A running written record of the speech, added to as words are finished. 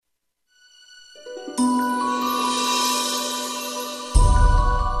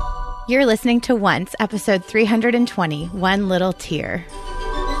You're listening to Once, episode 320, One Little Tear.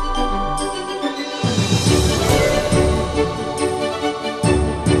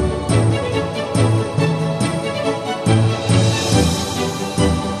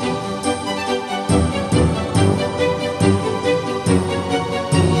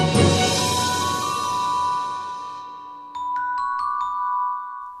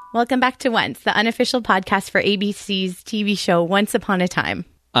 Welcome back to Once, the unofficial podcast for ABC's TV show Once Upon a Time.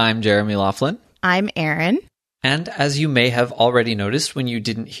 I'm Jeremy Laughlin. I'm Erin. And as you may have already noticed when you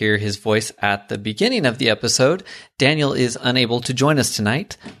didn't hear his voice at the beginning of the episode, Daniel is unable to join us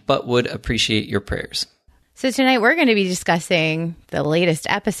tonight, but would appreciate your prayers. So tonight we're going to be discussing the latest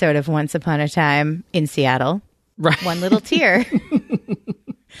episode of Once Upon a Time in Seattle. Right. One Little Tear.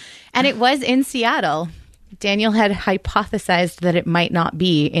 And it was in Seattle. Daniel had hypothesized that it might not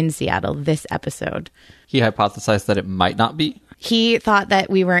be in Seattle this episode. He hypothesized that it might not be? He thought that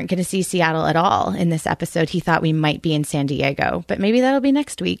we weren't going to see Seattle at all in this episode. He thought we might be in San Diego, but maybe that'll be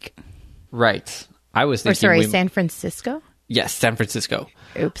next week. Right. I was thinking... San Francisco? Yes, San Francisco.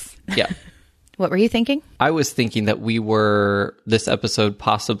 Oops. Yeah. What were you thinking? I was thinking that this episode,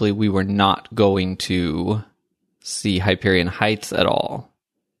 possibly we were not going to see Hyperion Heights at all.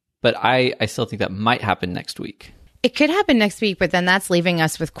 But I still think that might happen next week. It could happen next week, but then that's leaving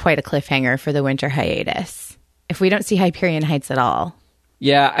us with quite a cliffhanger for the winter hiatus. If we don't see Hyperion Heights at all.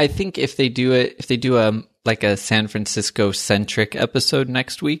 Yeah, I think if they do a San Francisco centric episode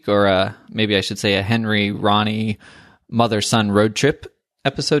next week, or maybe I should say a Henry Ronnie mother-son road trip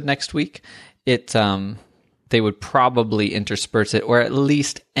episode next week, they would probably intersperse it or at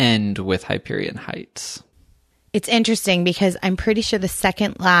least end with Hyperion Heights. It's interesting because I'm pretty sure the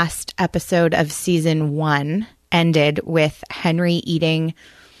second last episode of season 1 ended with Henry eating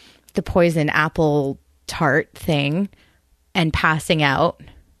the poison apple tart thing and passing out,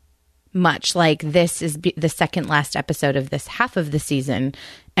 much like this is the second last episode of this half of the season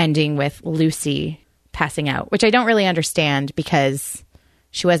ending with Lucy passing out, which I don't really understand because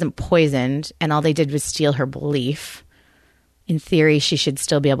she wasn't poisoned and all they did was steal her belief. In theory, she should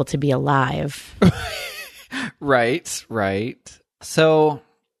still be able to be alive. Right. So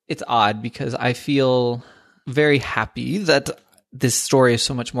it's odd because I feel very happy that this story is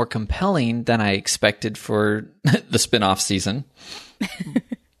so much more compelling than I expected for the spin-off season.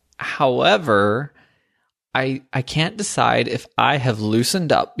 However, I can't decide if I have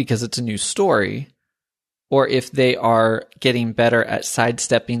loosened up because it's a new story or if they are getting better at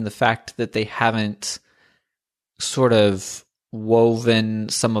sidestepping the fact that they haven't sort of woven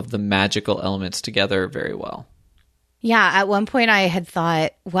some of the magical elements together very well. Yeah, at one point I had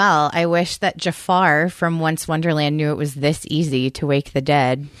thought, well, I wish that Jafar from Once Wonderland knew it was this easy to wake the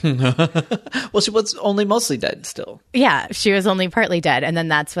dead. Well, she was only mostly dead still. Yeah, she was only partly dead. And then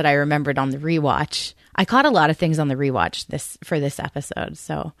that's what I remembered on the rewatch. I caught a lot of things on the rewatch for this episode.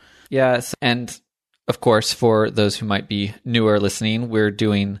 So yes, and of course, for those who might be newer listening, we're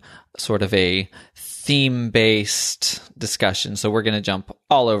doing sort of a theme-based discussion. So we're going to jump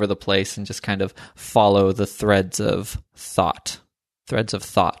all over the place and just kind of follow the threads of thought. Threads of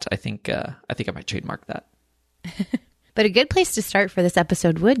thought. I think I might trademark that. But a good place to start for this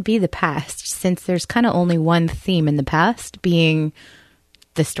episode would be the past, since there's kind of only one theme in the past, being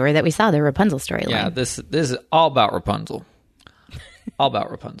the story that we saw, the Rapunzel storyline. Yeah, this is all about Rapunzel. All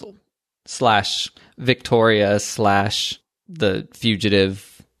about Rapunzel. / Victoria / the fugitive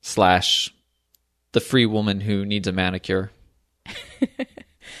 / the free woman who needs a manicure.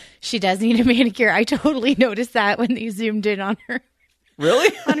 She does need a manicure. I totally noticed that when they zoomed in on her.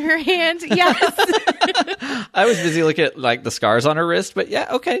 Really? On her hand, yes. I was busy looking at the scars on her wrist, but yeah,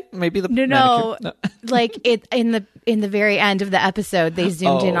 okay, maybe the manicure. No. Like in the very end of the episode, they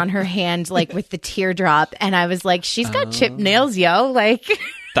zoomed in on her hand, with the teardrop, and I was like, she's got chipped nails, yo.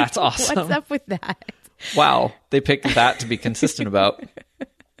 That's awesome. What's up with that? Wow, they picked that to be consistent about.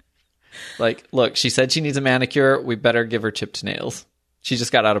 Look, she said she needs a manicure. We better give her chipped nails. She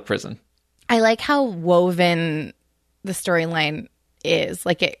just got out of prison. I like how woven the storyline is.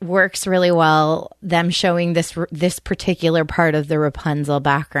 It works really well, them showing this particular part of the Rapunzel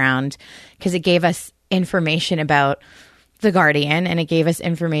background, because it gave us information about the Guardian, and it gave us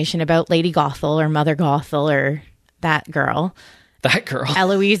information about Lady Gothel or Mother Gothel or that girl. That girl.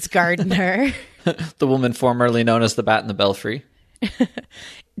 Eloise Gardner. The woman formerly known as the Bat in the Belfry.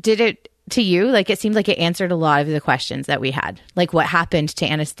 Did it to you? It seemed like it answered a lot of the questions that we had. What happened to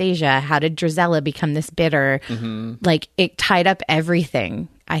Anastasia? How did Drizella become this bitter? Mm-hmm. It tied up everything,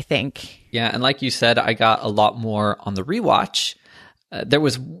 I think. Yeah, and like you said, I got a lot more on the rewatch There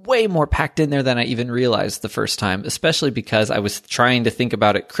was way more packed in there than I even realized the first time, especially because I was trying to think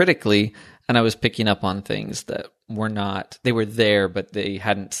about it critically, and I was picking up on things that they were there, but they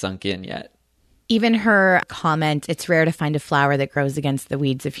hadn't sunk in yet. Even her comment, it's rare to find a flower that grows against the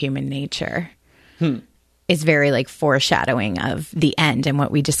weeds of human nature, is very like foreshadowing of the end and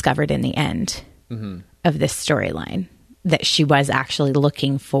what we discovered in the end of this storyline, that she was actually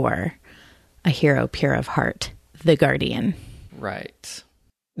looking for a hero pure of heart, the guardian. Right.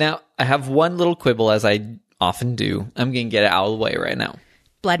 Now, I have one little quibble, as I often do. I'm going to get it out of the way right now.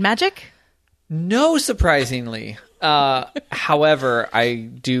 Blood magic? No, surprisingly. However, I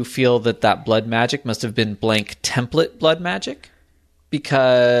do feel that blood magic must have been blank template blood magic,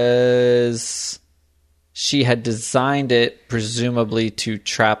 because she had designed it presumably to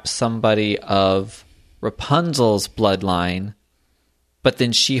trap somebody of Rapunzel's bloodline, but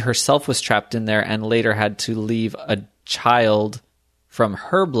then she herself was trapped in there and later had to leave a child from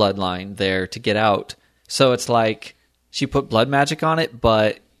her bloodline there to get out. So it's like she put blood magic on it,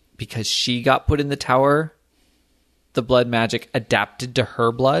 but because she got put in the tower, the blood magic adapted to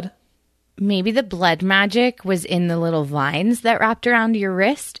her blood. Maybe the blood magic was in the little vines that wrapped around your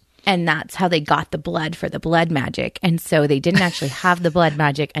wrist, and that's how they got the blood for the blood magic. And so they didn't actually have the blood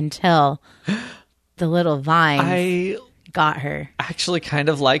magic until the little vines got her. I actually kind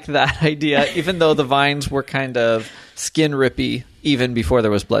of like that idea, even though the vines were kind of skin rippy even before there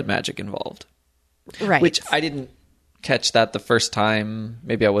was blood magic involved. Right. Which I didn't catch that the first time.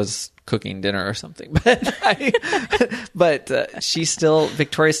 Maybe I was cooking dinner or something. But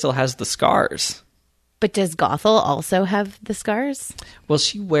Victoria still has the scars. But does Gothel also have the scars? Well,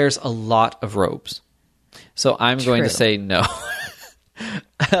 she wears a lot of robes. So I'm going to say no.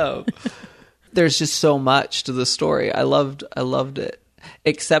 There's just so much to the story. I loved it.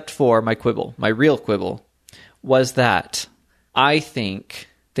 Except for my quibble. My real quibble was that I think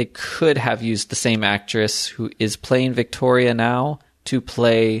they could have used the same actress who is playing Victoria now to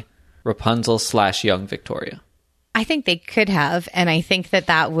play Rapunzel / young Victoria. I think they could have, and I think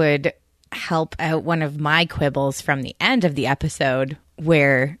that would help out one of my quibbles from the end of the episode,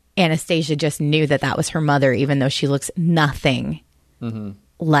 where Anastasia just knew that was her mother, even though she looks nothing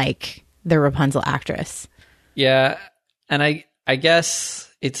like the Rapunzel actress. Yeah, and I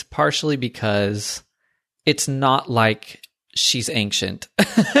guess it's partially because it's not like she's ancient.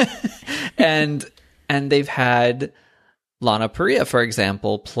 and they've had Lana Parrilla, for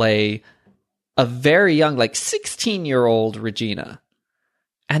example, play a very young, like 16-year-old Regina.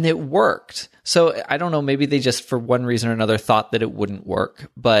 And it worked. So I don't know, maybe they just, for one reason or another, thought that it wouldn't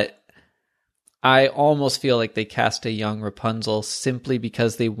work. But I almost feel like they cast a young Rapunzel simply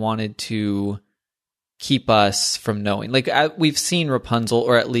because they wanted to keep us from knowing. Like, we've seen Rapunzel,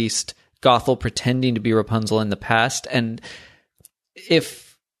 or at least Gothel pretending to be Rapunzel in the past. And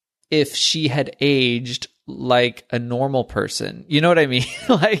if she had aged like a normal person, you know what I mean?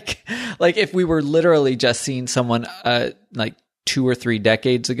 like if we were literally just seeing someone like 2 or 3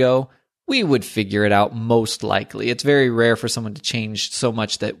 decades ago, we would figure it out most likely. It's very rare for someone to change so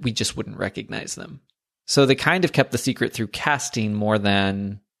much that we just wouldn't recognize them. So they kind of kept the secret through casting more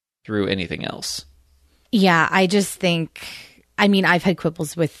than through anything else. Yeah, I just think, I mean, I've had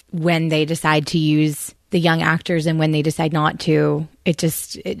quibbles with when they decide to use the young actors and when they decide not to. It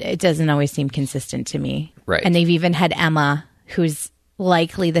doesn't always seem consistent to me. Right. And they've even had Emma, who's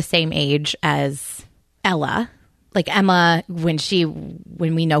likely the same age as Ella. Like Emma, when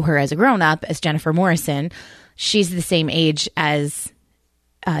we know her as a grown-up, as Jennifer Morrison, she's the same age as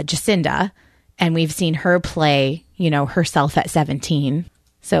Jacinda, and we've seen her play, herself at 17.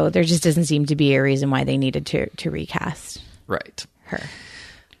 So there just doesn't seem to be a reason why they needed to recast her.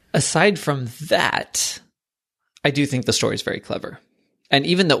 Aside from that, I do think the story is very clever. And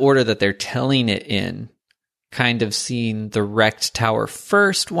even the order that they're telling it in, kind of seeing the wrecked tower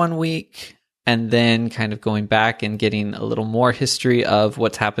first one week, and then kind of going back and getting a little more history of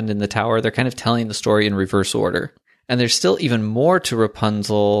what's happened in the tower. They're kind of telling the story in reverse order. And there's still even more to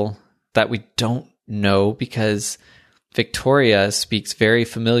Rapunzel that we don't know, because Victoria speaks very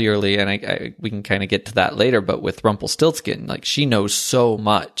familiarly, and we can kind of get to that later, but with Rumpelstiltskin, like, she knows so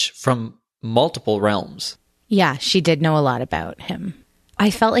much from multiple realms. Yeah, she did know a lot about him. I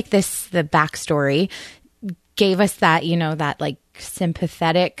felt like the backstory gave us that, that like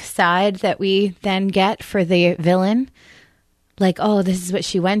sympathetic side that we then get for the villain. Like, oh, this is what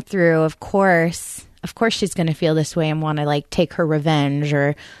she went through. Of course she's going to feel this way and want to like take her revenge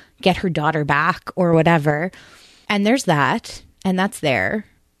or get her daughter back or whatever. And there's that, and that's there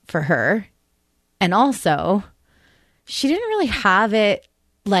for her. And also, she didn't really have it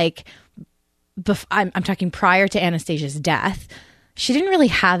like, I'm talking prior to Anastasia's death. she didn't really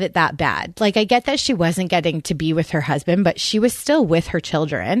have it that bad. Like, I get that she wasn't getting to be with her husband, but she was still with her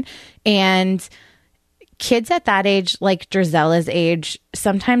children. And kids at that age, like Drizella's age,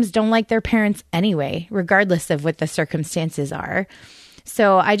 sometimes don't like their parents anyway, regardless of what the circumstances are.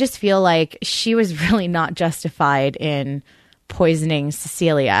 So I just feel like she was really not justified in poisoning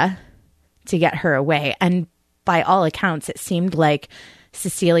Cecilia to get her away. And by all accounts, it seemed like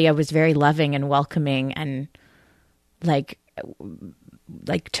Cecilia was very loving and welcoming and like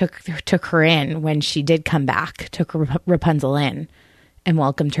took her in when she did come back, took Rapunzel in and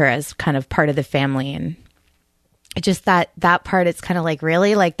welcomed her as kind of part of the family. And just that part, it's kind of like,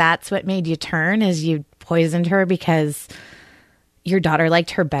 really? Like, that's what made you turn, is you poisoned her because your daughter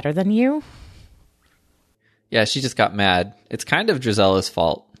liked her better than you? Yeah, she just got mad. It's kind of Drizella's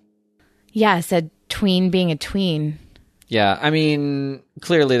fault. Yeah, it's a tween being a tween. Yeah, I mean,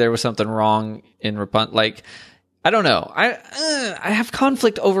 clearly there was something wrong in Rapunzel. Like, I don't know. I have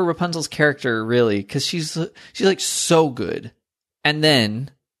conflict over Rapunzel's character, really, because she's like so good, and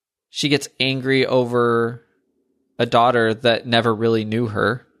then she gets angry over a daughter that never really knew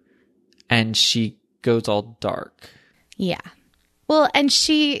her, and she goes all dark. Yeah. Well, and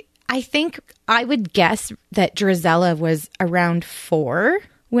I think I would guess that Drizella was around 4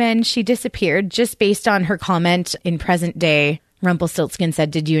 when she disappeared, just based on her comment in present day. Rumpelstiltskin said,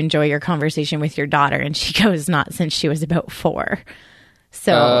 "Did you enjoy your conversation with your daughter?" And she goes, "Not since she was about 4.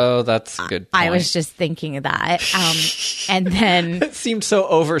 So that's a good point. I was just thinking of that. And then it seemed so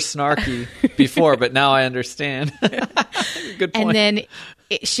over snarky before, but now I understand. Good point. And then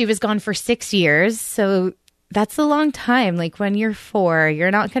she was gone for 6 years. So that's a long time. Like, when you're 4,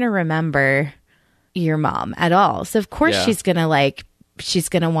 you're not going to remember your mom at all. So of course she's going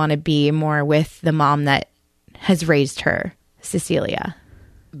to want to be more with the mom that has raised her, Cecilia.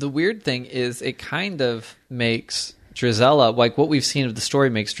 The weird thing is it kind of makes Drizella, like what we've seen of the story,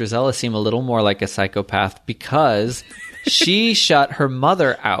 makes Drizella seem a little more like a psychopath because she shut her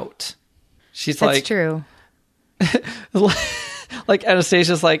mother out. That's true. Like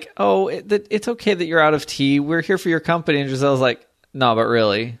Anastasia's like, "Oh, it's okay that you're out of tea. We're here for your company." And Drizella's like, "No, but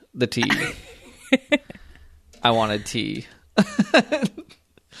really, the tea. I wanted tea."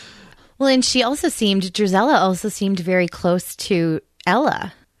 Well, and Drizella also seemed very close to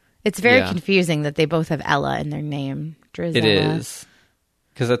Ella. It's very confusing that they both have Ella in their name. Drizella. It is.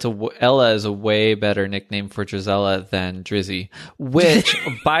 Because Ella is a way better nickname for Drizella than Drizzy. Which,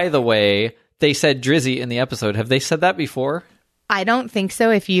 by the way, they said Drizzy in the episode. Have they said that before? I don't think so.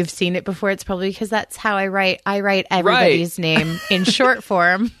 If you've seen it before, it's probably because that's how I write. I write everybody's name in short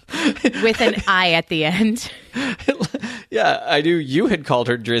form with an I at the end. Yeah, I knew you had called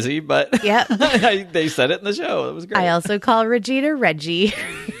her Drizzy, but yep. They said it in the show. It was great. I also call Regina Reggie.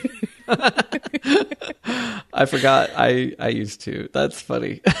 I forgot. I used to. That's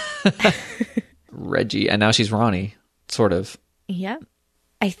funny. Reggie. And now she's Ronnie, sort of. Yep.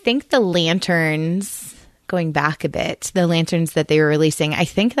 I think the lanterns, going back a bit, the lanterns that they were releasing, I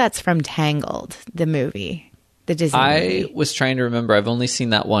think that's from Tangled, the movie, the Disney movie. I was trying to remember. I've only seen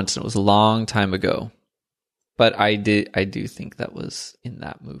that once, and it was a long time ago. But I do think that was in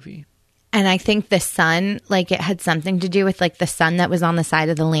that movie. And I think the sun, like, it had something to do with, like, the sun that was on the side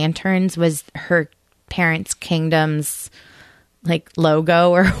of the lanterns was her parents' kingdom's, like,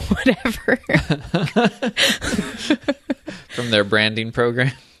 logo or whatever. From their branding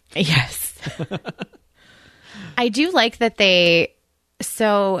program. Yes. I do like that they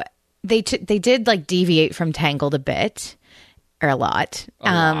did, like, deviate from Tangled a bit. Or a lot.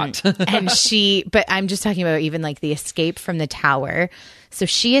 And but I'm just talking about even like the escape from the tower. So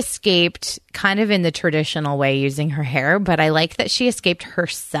she escaped kind of in the traditional way using her hair, but I like that she escaped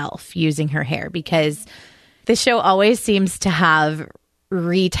herself using her hair, because the show always seems to have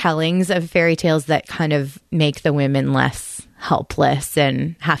retellings of fairy tales that kind of make the women less helpless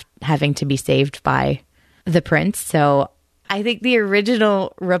and having to be saved by the prince. So I think the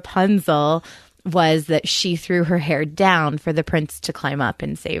original Rapunzel was that she threw her hair down for the prince to climb up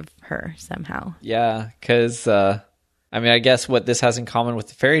and save her somehow. Yeah, because, I guess what this has in common with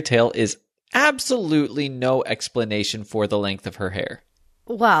the fairy tale is absolutely no explanation for the length of her hair.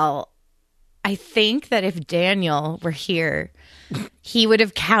 Well, I think that if Daniel were here, he would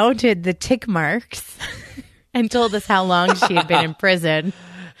have counted the tick marks and told us how long she had been in prison.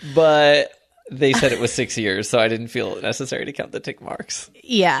 But they said it was 6 years, so I didn't feel it necessary to count the tick marks.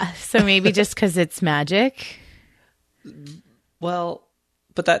 Yeah, so maybe just because it's magic. Well,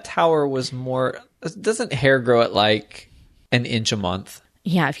 but that tower was more... Doesn't hair grow at like an inch a month?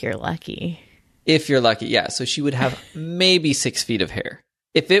 Yeah, if you're lucky. If you're lucky, yeah. So she would have maybe 6 feet of hair.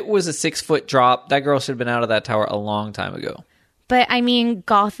 If it was a 6-foot drop, that girl should have been out of that tower a long time ago. But I mean,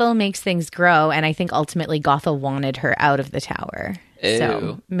 Gothel makes things grow, and I think ultimately Gothel wanted her out of the tower. Ew.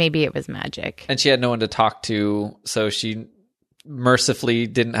 So maybe it was magic. And she had no one to talk to, so she mercifully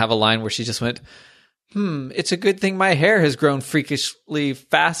didn't have a line where she just went, it's a good thing my hair has grown freakishly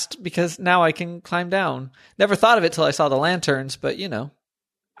fast because now I can climb down. Never thought of it till I saw the lanterns, but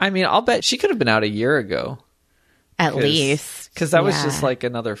I mean, I'll bet she could have been out a year ago. At least. Because that was just like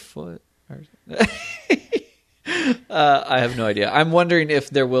another foot. I have no idea. I'm wondering if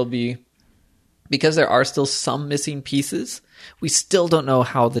there will be, because there are still some missing pieces. We still don't know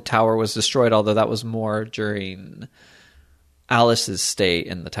how the tower was destroyed, although that was more during Alice's stay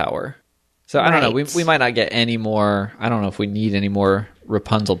in the tower. So I don't know. We might not get any more. I don't know if we need any more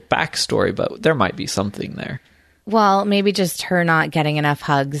Rapunzel backstory, but there might be something there. Well, maybe just her not getting enough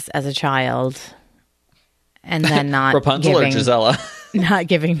hugs as a child, and then not Rapunzel or Gisela? Not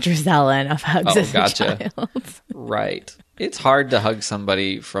giving Gisela enough hugs as a child. Right. It's hard to hug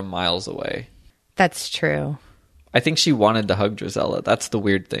somebody from miles away. That's true. I think she wanted to hug Gisela. That's the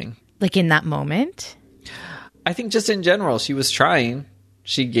weird thing. Like in that moment? I think just in general, she was trying.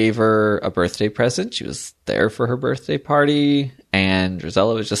 She gave her a birthday present. She was there for her birthday party. And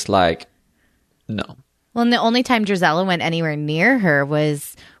Gisela was just like, no. Well, and the only time Gisela went anywhere near her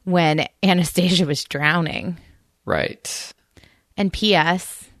was when Anastasia was drowning. Right. And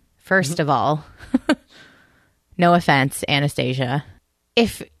P.S., first of all, no offense, Anastasia.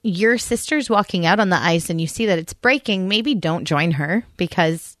 If your sister's walking out on the ice and you see that it's breaking, maybe don't join her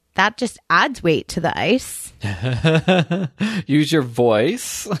because that just adds weight to the ice. Use your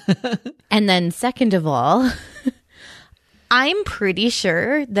voice. And then second of all, I'm pretty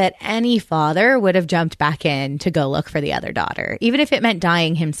sure that any father would have jumped back in to go look for the other daughter, even if it meant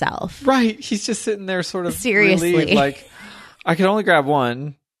dying himself. Right. He's just sitting there sort of seriously relieved, like, I can only grab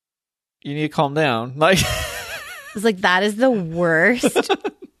one. You need to calm down. Like, it's like, that is the worst,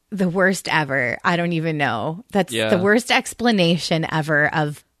 the worst ever. I don't even know. That's the worst explanation ever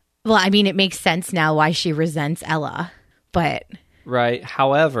of, well, I mean, it makes sense now why she resents Ella, but. Right.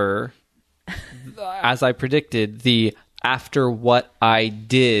 However, as I predicted, the after what I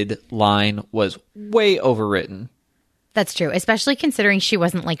did line was way overwritten. That's true. Especially considering she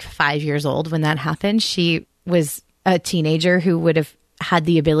wasn't like 5 years old when that happened. She was a teenager who would have had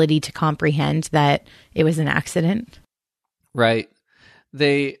the ability to comprehend that it was an accident. Right.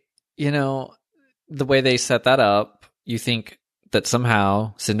 They, the way they set that up, you think that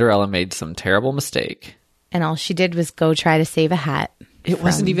somehow Cinderella made some terrible mistake. And all she did was go try to save a hat. It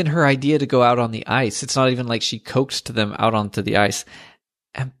wasn't even her idea to go out on the ice. It's not even like she coaxed them out onto the ice.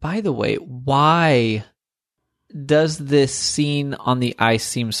 And by the way, why does this scene on the ice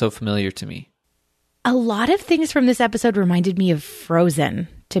seem so familiar to me? A lot of things from this episode reminded me of Frozen,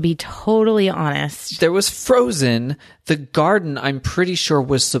 to be totally honest. There was Frozen. The garden, I'm pretty sure,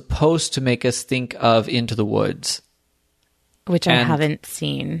 was supposed to make us think of Into the Woods. Which I haven't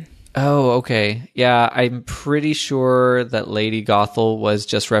seen. Oh, okay. Yeah, I'm pretty sure that Lady Gothel was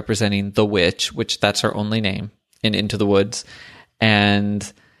just representing the witch, which that's her only name in Into the Woods.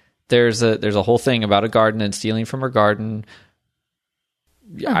 And there's a whole thing about a garden and stealing from her garden.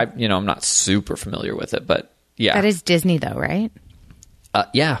 I'm not super familiar with it, but yeah. That is Disney though, right?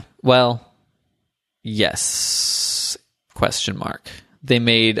 Yeah. Well, yes. Question mark.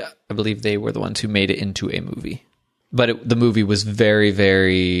 I believe they were the ones who made it into a movie. But the movie was very,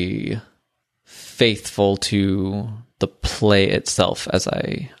 very faithful to the play itself, as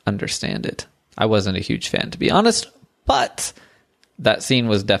I understand it. I wasn't a huge fan, to be honest, but that scene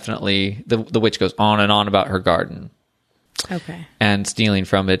was definitely, the witch goes on and on about her garden. Okay. And stealing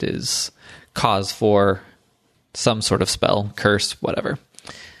from it is cause for some sort of spell, curse, whatever.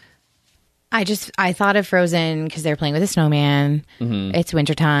 I thought of Frozen because they're playing with a snowman. Mm-hmm. It's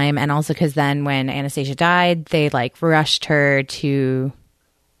wintertime. And also because then when Anastasia died, they like rushed her to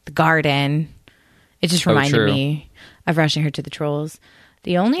the garden. It just reminded me of rushing her to the trolls.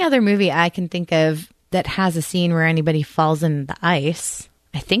 The only other movie I can think of that has a scene where anybody falls in the ice,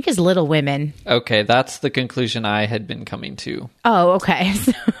 I think, is Little Women. Okay, that's the conclusion I had been coming to. Oh, okay.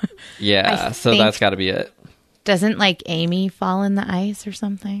 Yeah, so that's got to be it. Doesn't like Amy fall in the ice or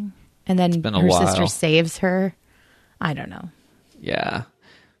something? And then her sister saves her. I don't know. Yeah.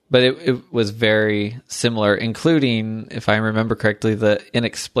 But it was very similar, including, if I remember correctly, the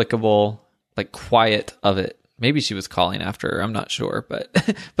inexplicable, like, quiet of it. Maybe she was calling after her. I'm not sure.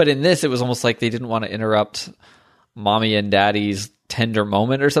 But in this, it was almost like they didn't want to interrupt mommy and daddy's tender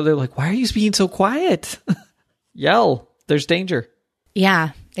moment or something. Like, why are you being so quiet? Yell. There's danger.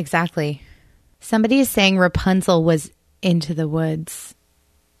 Yeah, exactly. Somebody is saying Rapunzel was into the woods.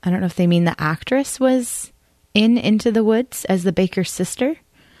 I don't know if they mean the actress was Into the Woods as the baker's sister?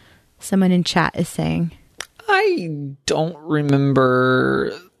 Someone in chat is saying. I don't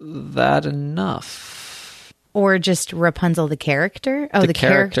remember that enough. Or just Rapunzel the character? Oh, the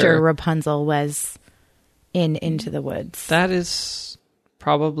character Rapunzel was in Into the Woods. That is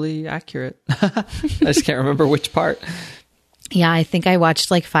probably accurate. I just can't remember which part. Yeah, I think I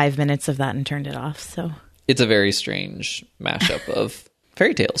watched like 5 minutes of that and turned it off. So it's a very strange mashup of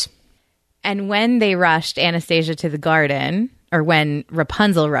fairy tales. And when they rushed Anastasia to the garden, or when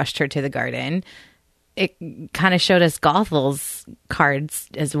Rapunzel rushed her to the garden, it kind of showed us Gothel's cards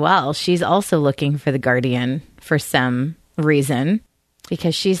as well. She's also looking for the guardian for some reason,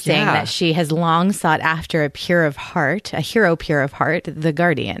 because she's saying that she has long sought after a hero pure of heart, the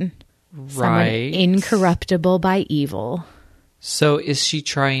guardian. Right. Someone incorruptible by evil. So is she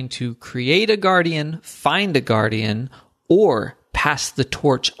trying to create a guardian, find a guardian, or pass the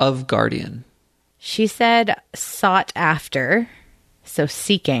torch of guardian? She said sought after, so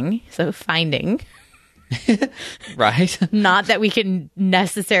seeking, so finding. Right. Not that we can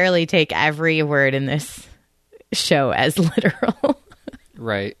necessarily take every word in this show as literal.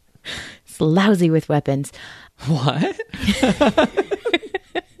 Right. It's lousy with weapons. What?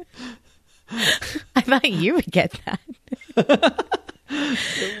 I thought you would get that.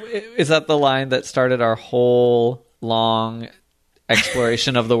 Is that the line that started our whole long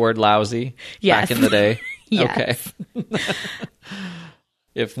exploration of the word lousy back in the day? Yes. Okay.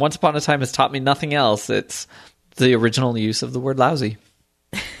 If Once Upon a Time has taught me nothing else, it's the original use of the word lousy.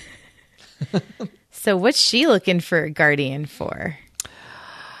 So what's she looking for a guardian for?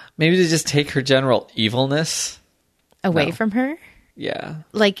 Maybe to just take her general evilness away from her? Yeah.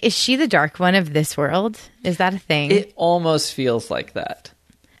 Like, is she the dark one of this world? Is that a thing? It almost feels like that.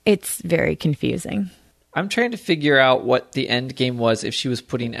 It's very confusing. I'm trying to figure out what the end game was if she was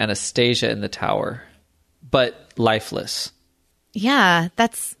putting Anastasia in the tower, but lifeless. Yeah,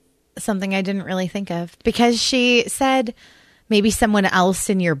 that's something I didn't really think of. Because she said maybe someone else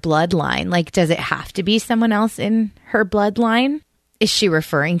in your bloodline. Like, does it have to be someone else in her bloodline? Is she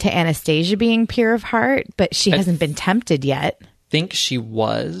referring to Anastasia being pure of heart, but she hasn't been tempted yet? Think she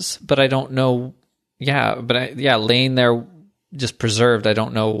was, but I don't know. Yeah, but laying there just preserved, I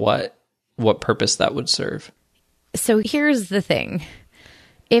don't know what purpose that would serve. So here's the thing.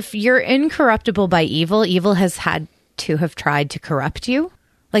 If you're incorruptible by evil, evil has had to have tried to corrupt you.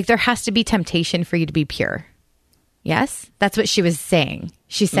 Like, there has to be temptation for you to be pure. Yes? That's what she was saying.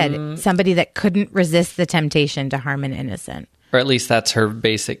 She said somebody that couldn't resist the temptation to harm an innocent. Or at least that's her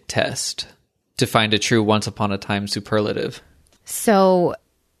basic test to find a true once upon a time superlative. So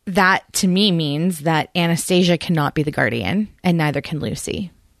that to me means that Anastasia cannot be the guardian, and neither can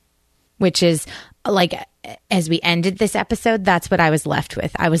Lucy. Which is, like, as we ended this episode, that's what I was left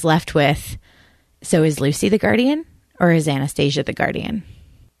with. I was left with, so is Lucy the guardian, or is Anastasia the guardian?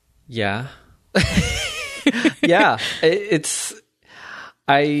 Yeah. Yeah.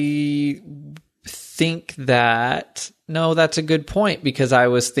 I think that, no, that's a good point, because I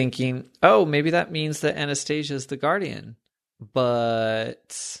was thinking, oh, maybe that means that Anastasia is the guardian.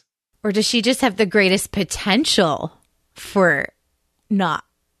 But... Or does she just have the greatest potential for not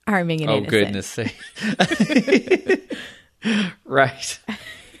harming an innocent? Oh, goodness sake. Right.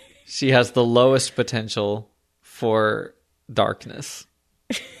 She has the lowest potential for darkness.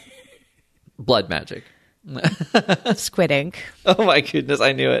 Blood magic. Squid ink. Oh my goodness,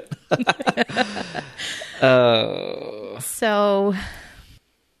 I knew it. Oh. So...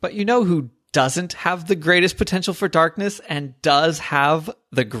 But you know who doesn't have the greatest potential for darkness and does have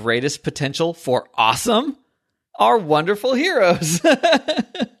the greatest potential for awesome? Our wonderful heroes.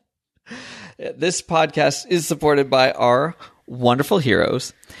 This podcast is supported by our wonderful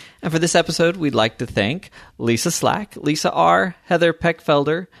heroes. And for this episode, we'd like to thank Lisa Slack, Lisa R., Heather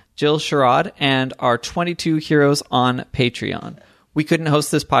Peckfelder, Jill Sherrod, and our 22 heroes on Patreon. We couldn't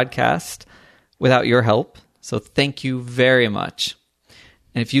host this podcast without your help, so thank you very much.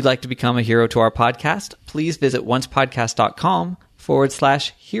 And if you'd like to become a hero to our podcast, please visit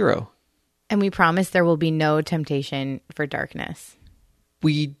oncepodcast.com/hero. And we promise there will be no temptation for darkness.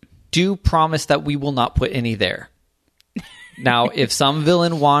 We do promise that we will not put any there. Now, if some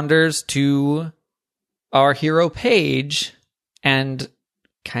villain wanders to our hero page and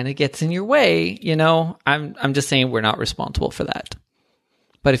kind of gets in your way, you know, I'm just saying we're not responsible for that.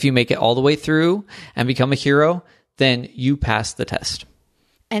 But if you make it all the way through and become a hero, then you pass the test.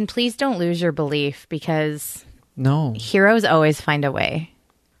 And please don't lose your belief, because no, heroes always find a way.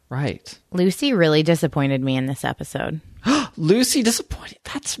 Right. Lucy really disappointed me in this episode. Lucy disappointed?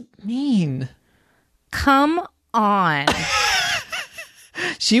 That's mean. Come on.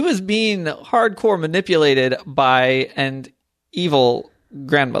 She was being hardcore manipulated by an evil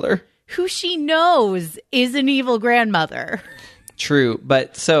grandmother. Who she knows is an evil grandmother. True,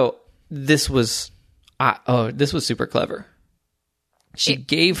 but so this was this was super clever. She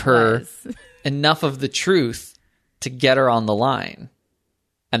gave her enough of the truth to get her on the line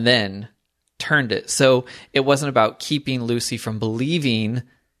and then turned it. So it wasn't about keeping Lucy from believing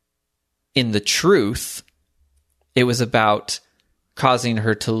in the truth. It was about causing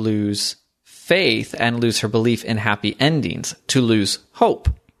her to lose faith and lose her belief in happy endings, to lose hope.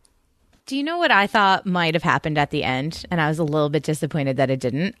 Do you know what I thought might have happened at the end? And I was a little bit disappointed that it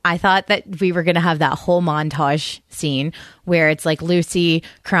didn't. I thought that we were going to have that whole montage scene where it's like Lucy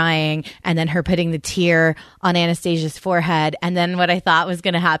crying and then her putting the tear on Anastasia's forehead. And then what I thought was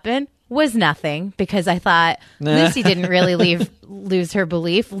going to happen was nothing, because I thought Lucy didn't really lose her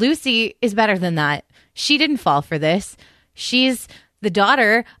belief. Lucy is better than that. She didn't fall for this. She's the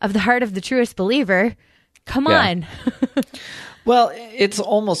daughter of the heart of the truest believer. Come on. Well, it's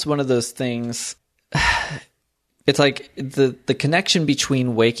almost one of those things. It's like the connection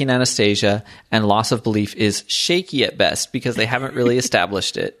between waking Anastasia and loss of belief is shaky at best, because they haven't really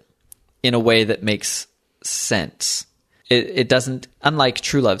established it in a way that makes sense. It doesn't, unlike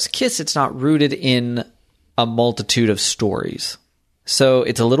True Love's Kiss, it's not rooted in a multitude of stories. So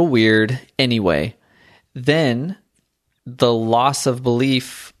it's a little weird anyway. Then the loss of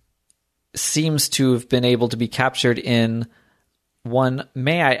belief seems to have been able to be captured in one,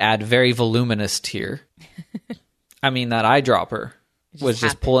 may I add, very voluminous tear. I mean, that eyedropper was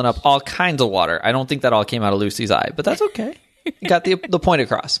just pulling up all kinds of water. I don't think that all came out of Lucy's eye, but that's okay. You got the point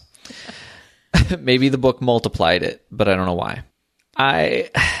across. Maybe the book multiplied it, but I don't know why.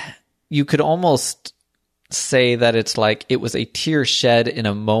 You could almost say that it's like it was a tear shed in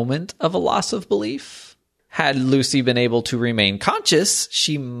a moment of a loss of belief. Had Lucy been able to remain conscious,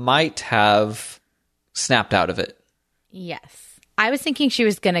 she might have snapped out of it. Yes. I was thinking she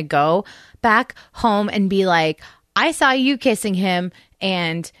was going to go back home and be like, I saw you kissing him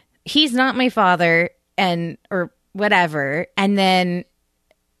and he's not my father, and or whatever. And then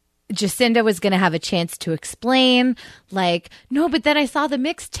Jacinda was going to have a chance to explain, like, no, but then I saw the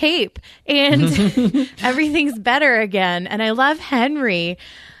mixtape and everything's better again. And I love Henry.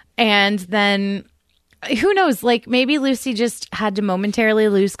 And then who knows, like maybe Lucy just had to momentarily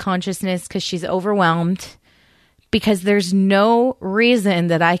lose consciousness because she's overwhelmed, because there's no reason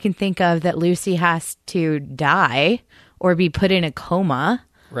that I can think of that Lucy has to die or be put in a coma.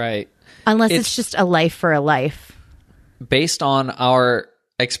 Right. Unless it's just a life for a life. Based on our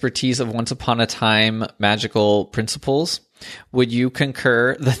expertise of Once Upon a Time magical principles, would you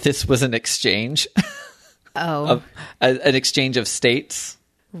concur that this was an exchange? An exchange of states?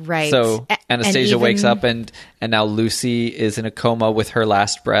 Right. So Anastasia wakes up and now Lucy is in a coma with her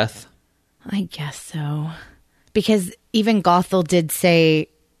last breath? I guess so. Because even Gothel did say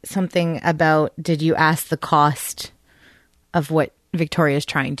something about, did you ask the cost of what Victoria's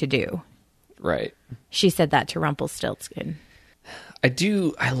trying to do? Right. She said that to Rumpelstiltskin.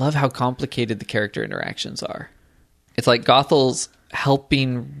 I love how complicated the character interactions are. It's like Gothel's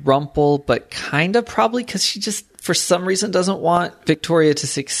helping Rumple, but kind of probably because she just, for some reason, doesn't want Victoria to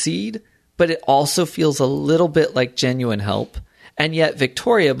succeed. But it also feels a little bit like genuine help. And yet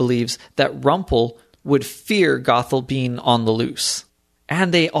Victoria believes that Rumple would fear Gothel being on the loose.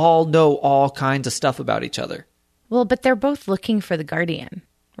 And they all know all kinds of stuff about each other. Well, but they're both looking for the Guardian,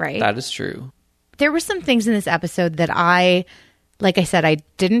 right? That is true. There were some things in this episode that like I said, I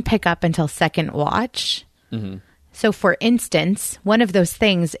didn't pick up until second watch. Mm-hmm. So for instance, one of those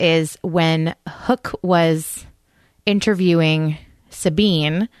things is when Hook was interviewing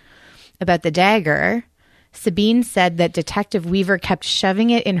Sabine about the dagger, Sabine said that Detective Weaver kept shoving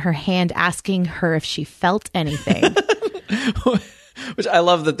it in her hand, asking her if she felt anything. Which I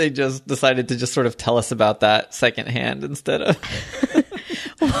love that they just decided to just sort of tell us about that secondhand instead of...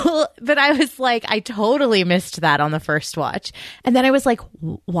 Well, but I was like, I totally missed that on the first watch. And then I was like,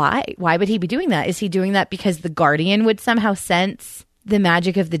 why? Why would he be doing that? Is he doing that because the Guardian would somehow sense the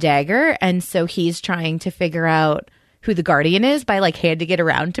magic of the dagger? And so he's trying to figure out who the Guardian is by like handing it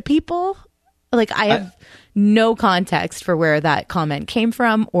around to people? Like I have no context for where that comment came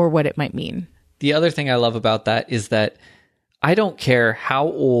from or what it might mean. The other thing I love about that is that I don't care how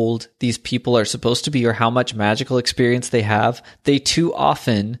old these people are supposed to be or how much magical experience they have. They too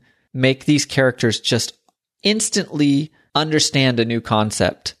often make these characters just instantly understand a new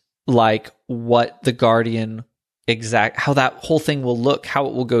concept, like what the Guardian how that whole thing will look, how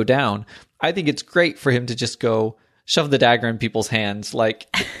it will go down. I think it's great for him to just go shove the dagger in people's hands.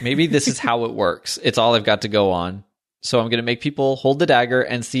 Like maybe this is how it works. It's all I've got to go on. So I'm going to make people hold the dagger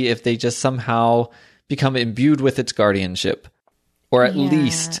and see if they just somehow become imbued with its guardianship, or at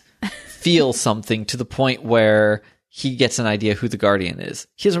least feel something to the point where he gets an idea who the guardian is.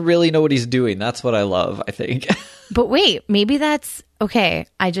 He doesn't really know what he's doing. That's what I love, I think. But wait, maybe that's okay.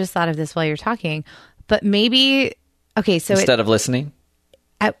 I just thought of this while you're talking, but maybe, okay. So instead of listening.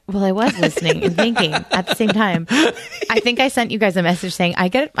 I was listening and thinking at the same time. I think I sent you guys a message saying I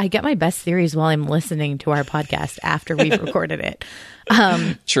get my best theories while I'm listening to our podcast after we've recorded it.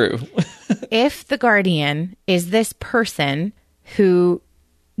 True. If the guardian is this person who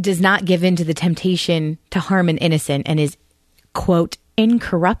does not give in to the temptation to harm an innocent and is, quote,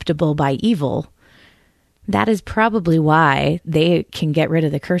 incorruptible by evil, that is probably why they can get rid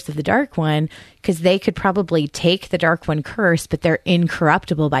of the curse of the Dark One, because they could probably take the Dark One curse, but they're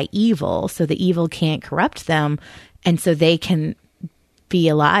incorruptible by evil, so the evil can't corrupt them, and so they can be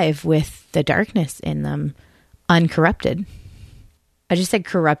alive with the darkness in them, uncorrupted. I just said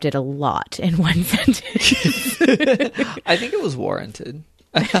corrupted a lot in one sentence. I think it was warranted.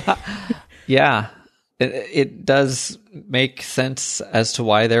 Yeah. It does make sense as to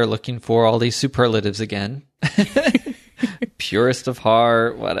why they're looking for all these superlatives again. Purest of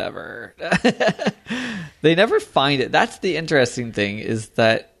heart, whatever. They never find it. That's the interesting thing, is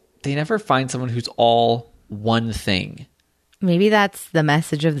that they never find someone who's all one thing. Maybe that's the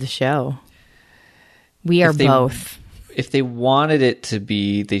message of the show. We are both. If they wanted it to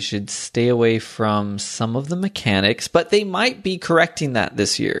be, they should stay away from some of the mechanics, but they might be correcting that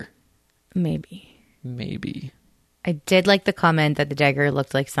this year. Maybe. I did like the comment that the dagger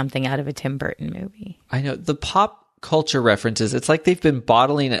looked like something out of a Tim Burton movie. I know. The pop culture references, it's like they've been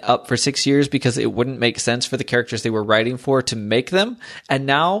bottling it up for 6 years because it wouldn't make sense for the characters they were writing for to make them. And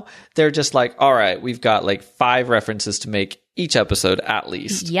now they're just like, all right, we've got like 5 references to make each episode at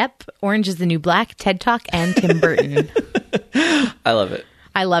least. Yep. Orange is the New Black, TED Talk, and Tim Burton. I love it.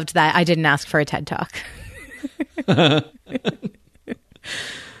 I loved that. I didn't ask for a TED Talk.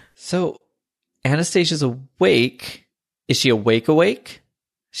 So Anastasia's awake. Is she awake?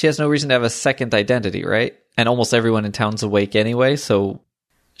 She has no reason to have a second identity, right? And almost everyone in town's awake anyway, so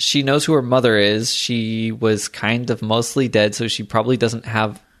she knows who her mother is. She was kind of mostly dead, so she probably doesn't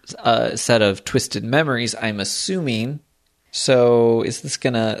have a set of twisted memories, I'm assuming. So is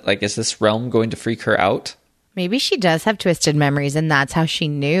this realm going to freak her out? Maybe she does have twisted memories, and that's how she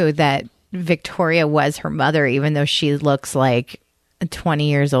knew that Victoria was her mother, even though she looks like 20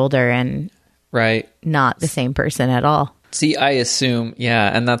 years older and not the same person at all. See, I assume,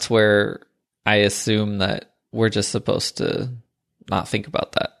 and that's where I assume that we're just supposed to not think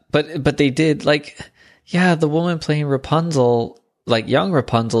about that. But they did, the woman playing Rapunzel, like young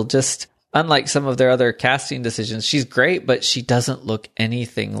Rapunzel, just unlike some of their other casting decisions, she's great, but she doesn't look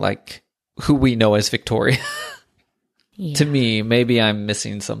anything like who we know as Victoria. Yeah. To me, maybe I'm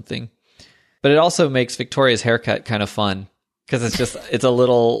missing something. But it also makes Victoria's haircut kind of fun, because it's a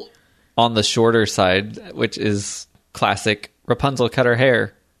little on the shorter side, which is classic Rapunzel cut her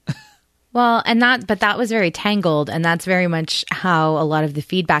hair. Well, but that was very tangled, and that's very much how a lot of the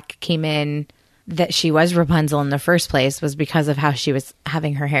feedback came in that she was Rapunzel in the first place, was because of how she was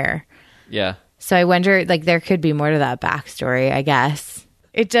having her hair. Yeah. So I wonder, there could be more to that backstory, I guess.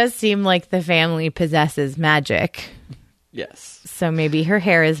 It does seem like the family possesses magic. Yes. So maybe her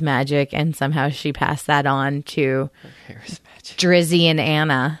hair is magic, and somehow she passed that on to her hair is magic. Drizzy and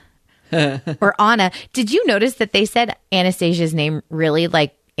Anna. Or Anna. Did you notice that they said Anastasia's name really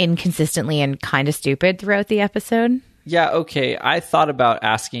inconsistently and kind of stupid throughout the episode? Yeah, okay. I thought about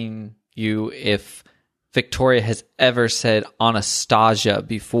asking you if Victoria has ever said Anastasia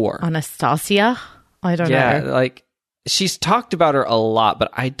before. Anastasia? I don't know. Yeah, she's talked about her a lot,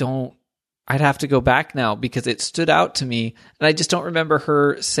 but I'd have to go back now because it stood out to me, and I just don't remember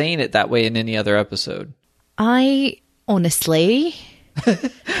her saying it that way in any other episode. I honestly...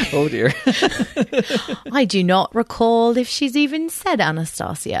 Oh dear. I do not recall if she's even said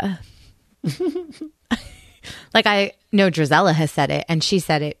Anastasia. I know Drizella has said it, and she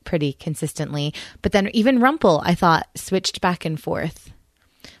said it pretty consistently. But then even Rumple, I thought, switched back and forth.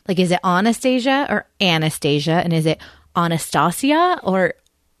 Is it Anastasia or Anastasia? And is it Anastasia or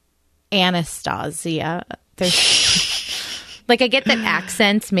Anastasia? I get that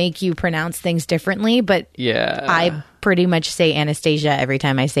accents make you pronounce things differently, but yeah, I pretty much say Anastasia every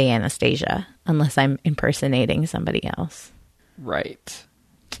time I say Anastasia, unless I'm impersonating somebody else. Right.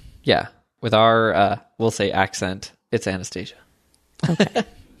 Yeah. With our, we'll say accent, it's Anastasia. Okay.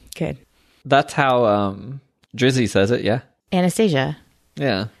 Good. That's how Drizzy says it, yeah? Anastasia.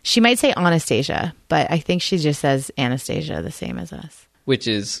 Yeah. She might say Anastasia, but I think she just says Anastasia the same as us. Which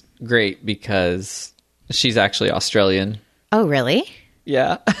is great because She's actually Australian. Oh, really?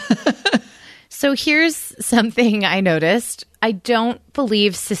 Yeah. So here's something I noticed. I don't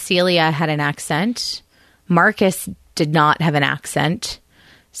believe Cecilia had an accent. Marcus did not have an accent.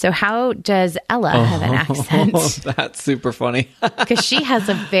 So how does Ella have an accent? That's super funny. Because she has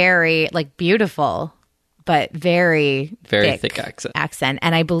a very, beautiful, but very thick accent.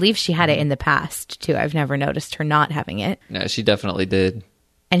 And I believe she had it in the past, too. I've never noticed her not having it. No, she definitely did.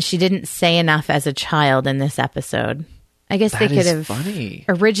 And she didn't say enough as a child in this episode. I guess they could have... funny.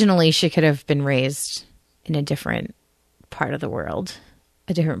 Originally, she could have been raised in a different part of the world.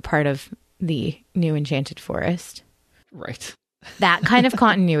 A different part of the New Enchanted Forest. Right. That kind of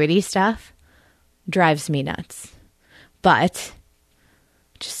continuity stuff drives me nuts. But,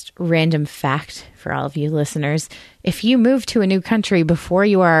 just random fact for all of you listeners, if you move to a new country before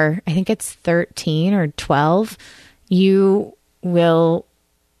you are, I think it's 13 or 12, you will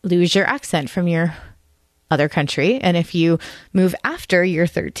lose your accent from your other country. And if you move after you're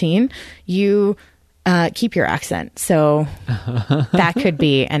 13, you keep your accent. So that could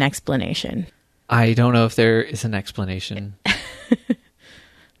be an explanation. I don't know if there is an explanation.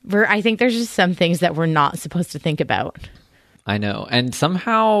 I think there's just some things that we're not supposed to think about. I know. And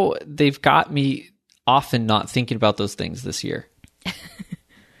somehow they've got me often not thinking about those things this year.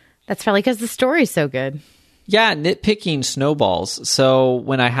 That's probably because the story's so good. Yeah, nitpicking snowballs. So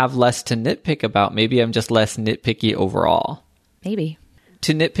when I have less to nitpick about, maybe I'm just less nitpicky overall. Maybe.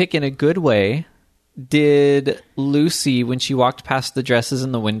 To nitpick in a good way, did Lucy, when she walked past the dresses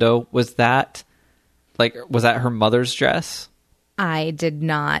in the window, was that her mother's dress? I did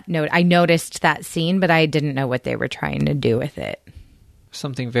not know. I noticed that scene, but I didn't know what they were trying to do with it.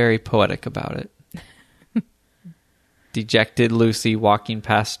 Something very poetic about it. Dejected Lucy walking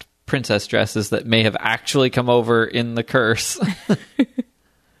past princess dresses that may have actually come over in the curse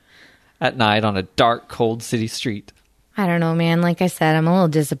at night on a dark, cold city street. I don't know, man. Like I said, I'm a little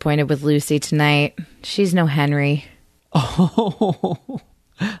disappointed with Lucy tonight. She's no Henry. Oh,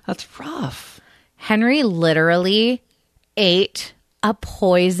 that's rough. Henry literally ate a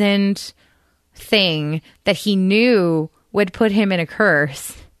poisoned thing that he knew would put him in a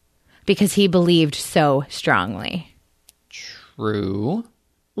curse because he believed so strongly. True.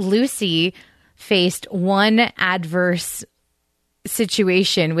 Lucy faced one adverse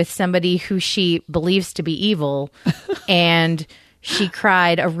situation with somebody who she believes to be evil, and she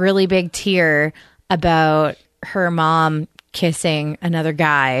cried a really big tear about her mom kissing another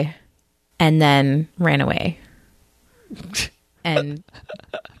guy and then ran away. And ...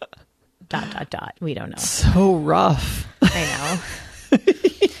 We don't know. So rough. I know.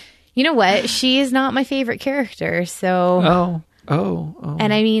 You know what? She is not my favorite character, so... Oh.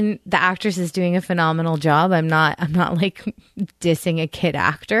 And I mean, the actress is doing a phenomenal job. I'm not like dissing a kid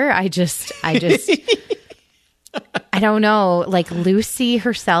actor. I don't know. Like, Lucy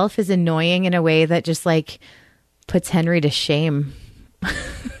herself is annoying in a way that just puts Henry to shame.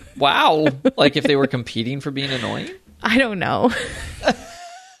 Wow. Like if they were competing for being annoying? I don't know.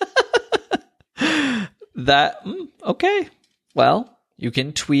 Okay. Well, you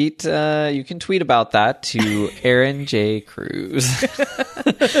can tweet about that to Aaron J. Cruz.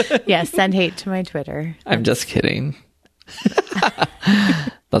 Yes, send hate to my Twitter. I'm just kidding.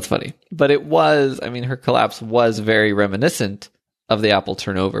 That's funny. But her collapse was very reminiscent of the apple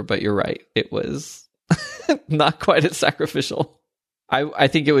turnover, but you're right. It was not quite as sacrificial. I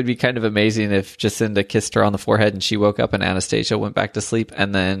think it would be kind of amazing if Jacinda kissed her on the forehead and she woke up and Anastasia went back to sleep,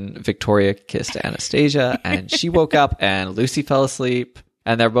 and then Victoria kissed Anastasia and she woke up and Lucy fell asleep,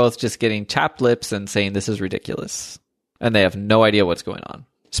 and they're both just getting chapped lips and saying this is ridiculous. And they have no idea what's going on,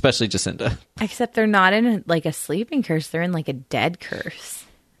 especially Jacinda. Except they're not in a sleeping curse. They're in a dead curse,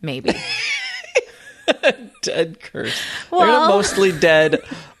 maybe. Dead curse. Well, they're in a mostly dead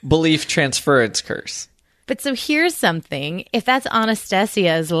belief transference curse. But so here's something. If that's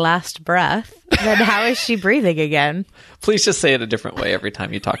Anastasia's last breath, then how is she breathing again? Please just say it a different way every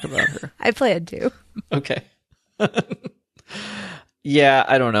time you talk about her. I plan to. Okay. Yeah,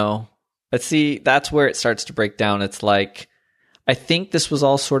 I don't know. Let's see. That's where it starts to break down. It's like, I think this was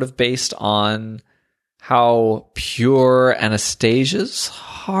all sort of based on how pure Anastasia's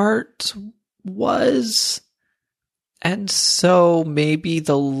heart was. And so maybe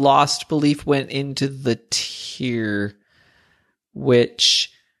the lost belief went into the tear,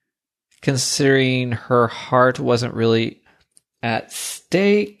 which, considering her heart wasn't really at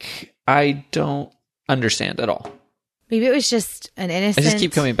stake, I don't understand at all. Maybe it was just an innocent... I just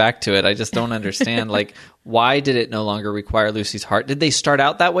keep coming back to it. I just don't understand. Why did it no longer require Lucy's heart? Did they start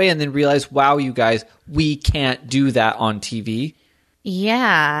out that way and then realize, wow, you guys, we can't do that on TV?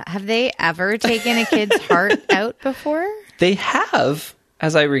 Yeah. Have they ever taken a kid's heart out before? They have,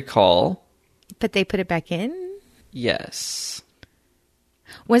 as I recall. But they put it back in? Yes.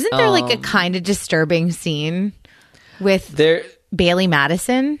 Wasn't there like a kind of disturbing scene with Bailey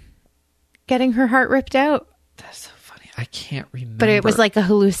Madison getting her heart ripped out? That's so funny. I can't remember. But it was like a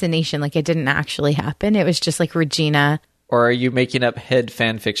hallucination. Like it didn't actually happen. It was just like Regina. Or are you making up head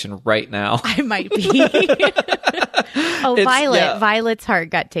fan fiction right now? I might be. Violet. Yeah. Violet's heart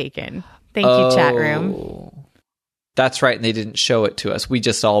got taken. Thank you, chat room. That's right. And they didn't show it to us. We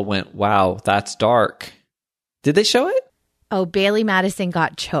just all went, wow, that's dark. Did they show it? Oh, Bailey Madison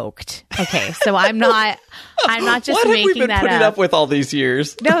got choked. Okay, so I'm not just making that up. What have we been putting up with all these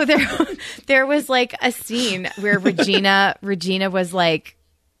years? No, there was like a scene where Regina was like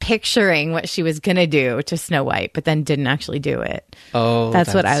picturing what she was gonna do to Snow White, but then didn't actually do it. Oh,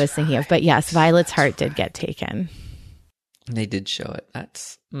 that's what I was thinking of. But yes, Violet's heart did get taken. They did show it.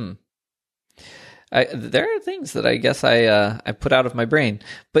 That's there are things that I guess I put out of my brain,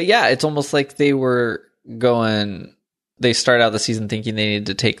 but yeah, it's almost like they were going. They started out the season thinking they needed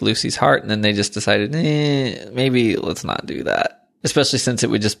to take Lucy's heart, and then they just decided, maybe let's not do that. Especially since it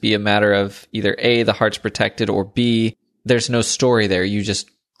would just be a matter of either A, the heart's protected, or B, there's no story there. You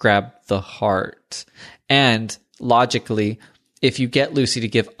just grab the heart. And logically, if you get Lucy to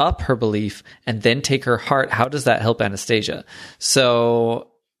give up her belief and then take her heart, how does that help Anastasia?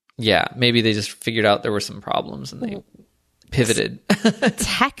 So, yeah, maybe they just figured out there were some problems and they pivoted.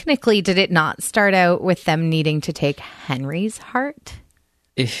 Technically, did it not start out with them needing to take Henry's heart?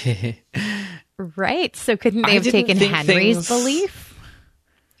 Right. So couldn't they have taken Henry's belief?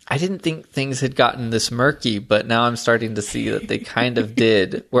 I didn't think things had gotten this murky, but now I'm starting to see that they kind of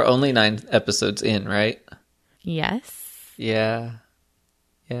did. We're only 9 episodes in, right? Yes. Yeah.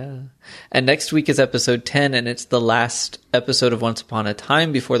 And next week is episode 10, and it's the last episode of Once Upon a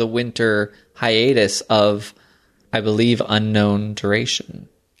Time before the winter hiatus of, I believe, unknown duration.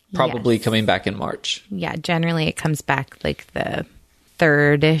 Probably coming back in March. Yeah, generally it comes back like the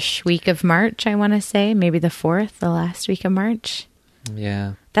 3rd-ish week of March, I want to say. Maybe the 4th, the last week of March.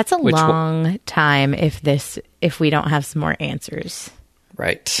 Yeah. That's a long time if we don't have some more answers.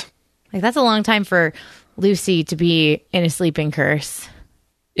 Right. Like that's a long time for Lucy to be in a sleeping curse.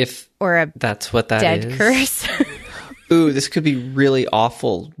 Or that's what that dead is. Curse. Ooh, this could be really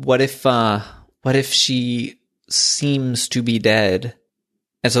awful. What if she seems to be dead,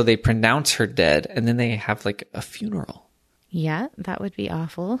 and so they pronounce her dead, and then they have like a funeral? Yeah, that would be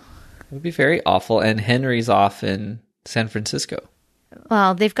awful. It would be very awful. And Henry's off in San Francisco.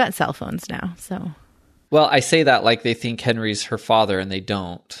 Well, they've got cell phones now, so. Well, I say that like they think Henry's her father, and they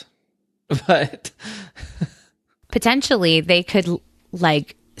don't. But potentially, they could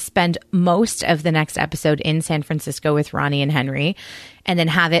like spend most of the next episode in San Francisco with Ronnie and Henry, and then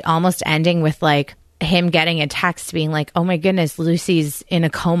have it almost ending with like him getting a text being like, oh my goodness, Lucy's in a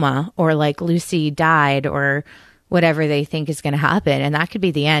coma, or like Lucy died, or whatever they think is going to happen. And that could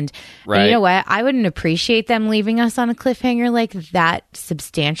be the end. Right. And you know what? I wouldn't appreciate them leaving us on a cliffhanger like that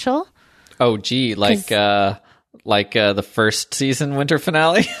substantial. Oh, gee. Like the first season winter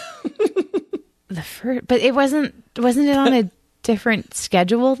finale. But it wasn't it on a different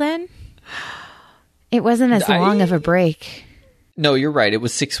schedule then? It wasn't as long of a break. No, you're right. It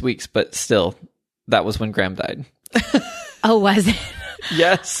was 6 weeks, but still, that was when Graham died. Oh, was it?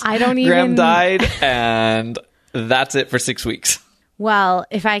 Yes. I don't even... Graham died, and that's it for 6 weeks. Well,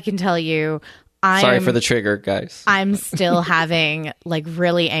 if I can tell you, sorry for the trigger, guys. I'm still having like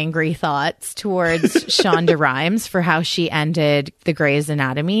really angry thoughts towards Shonda Rhimes for how she ended the Grey's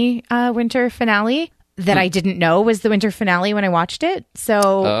Anatomy winter finale that I didn't know was the winter finale when I watched it.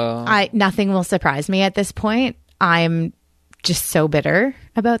 So nothing will surprise me at this point. I'm just so bitter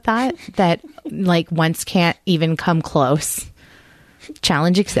about that like once can't even come close.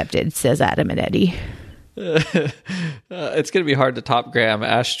 Challenge accepted, says Adam and Eddie. It's going to be hard to top Graham.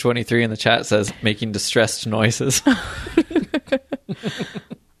 Ash23 in the chat says making distressed noises.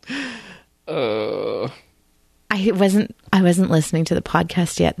 I wasn't listening to the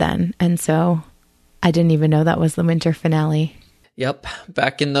podcast yet then, and so I didn't even know that was the winter finale. Yep.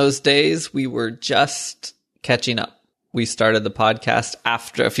 Back in those days, we were just catching up. We started the podcast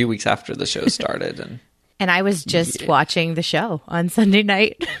a few weeks after the show started. And I was just watching the show on Sunday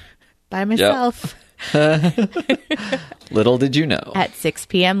night by myself. Yep. Little did you know. At 6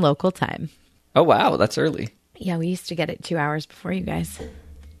 p.m. local time. Oh, wow. That's early. Yeah, we used to get it 2 hours before you guys.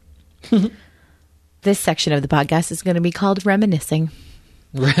 This section of the podcast is going to be called Reminiscing.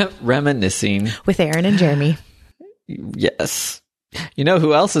 Reminiscing. With Aaron and Jeremy. Yes. You know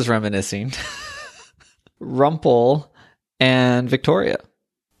who else is reminiscing? Rumple and Victoria.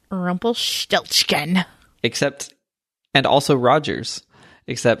 Rumpelstiltskin. And also Rogers.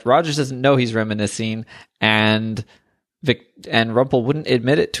 Except Rogers doesn't know he's reminiscing, and Rumple wouldn't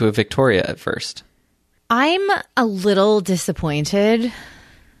admit it to Victoria at first. I'm a little disappointed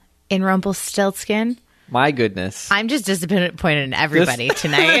in Rumpelstiltskin. My goodness. I'm just disappointed in everybody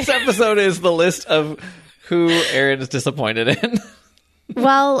tonight. This episode is the list of who Aaron is disappointed in.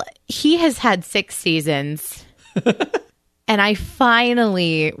 Well, he has had 6 seasons. And I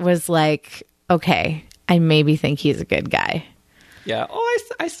finally was like, okay, I maybe think he's a good guy. Yeah. Oh,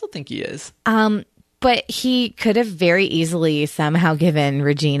 I still think he is. But he could have very easily somehow given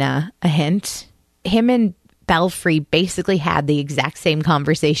Regina a hint. Him and Belfry basically had the exact same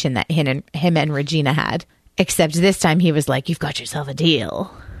conversation that him and Regina had. Except this time he was like, you've got yourself a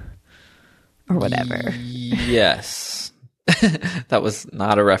deal. Or whatever. Yes. That was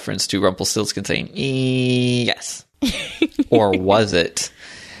not a reference to Rumpelstiltskin saying, yes. Or was it?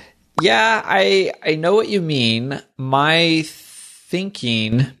 Yeah, I know what you mean. My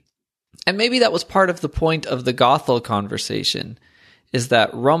thinking, and maybe that was part of the point of the Gothel conversation, is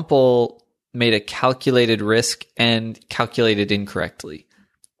that Rumple made a calculated risk and calculated incorrectly.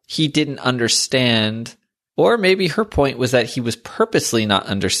 He didn't understand, or maybe her point was that he was purposely not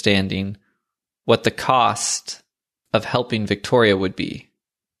understanding what the cost of helping Victoria would be.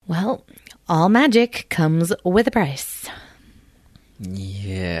 Well, all magic comes with a price.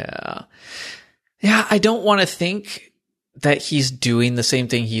 Yeah. Yeah, I don't want to think that he's doing the same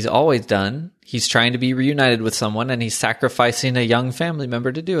thing he's always done. He's trying to be reunited with someone, and he's sacrificing a young family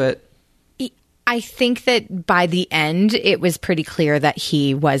member to do it. I think that by the end, it was pretty clear that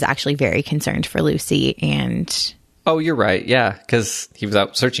he was actually very concerned for Lucy. And oh, you're right. Yeah, because he was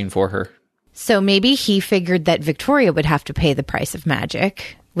out searching for her. So maybe he figured that Victoria would have to pay the price of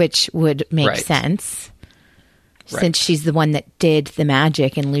magic, which would make sense. Since she's the one that did the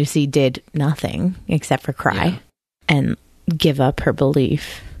magic and Lucy did nothing except for cry and give up her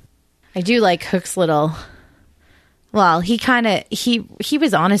belief. I do like Hook's little... Well, he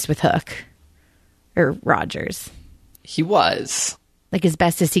was honest with Hook. Or Rogers. He was. Like as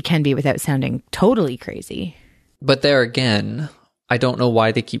best as he can be without sounding totally crazy. But there again, I don't know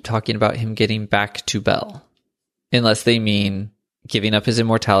why they keep talking about him getting back to Belle. Unless they mean giving up his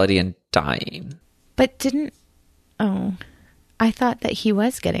immortality and dying. But didn't... Oh, I thought that he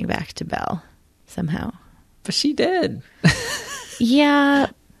was getting back to Belle somehow. But she did. Yeah,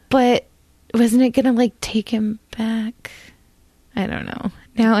 but wasn't it going to like take him back? I don't know.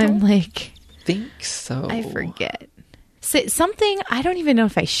 Now I'm like... think so. I forget. So, something, I don't even know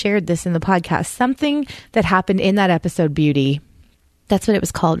if I shared this in the podcast. Something that happened in that episode, Beauty. That's what it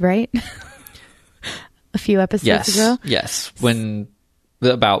was called, right? A few episodes ago? Yes.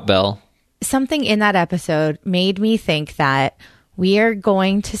 About Belle. Something in that episode made me think that we are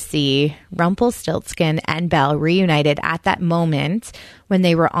going to see Rumpelstiltskin and Belle reunited at that moment when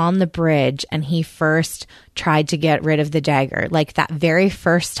they were on the bridge and he first tried to get rid of the dagger. Like that very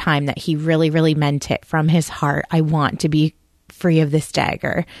first time that he really, really meant it from his heart. I want to be free of this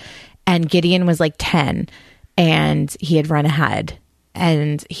dagger. And Gideon was like 10 and he had run ahead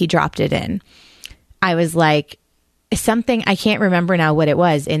and he dropped it in. I was like, something, I can't remember now what it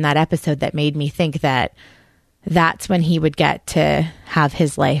was in that episode that made me think that that's when he would get to have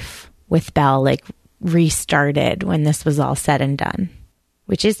his life with Belle like restarted when this was all said and done,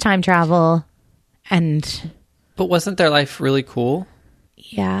 which is time travel. But wasn't their life really cool?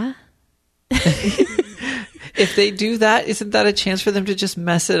 Yeah. If they do that, isn't that a chance for them to just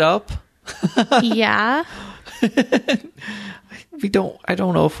mess it up? Yeah. I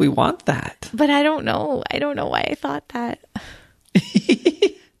don't know if we want that. But I don't know. I don't know why I thought that.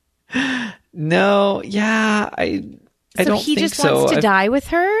 No, yeah, I don't think so. He just wants to die with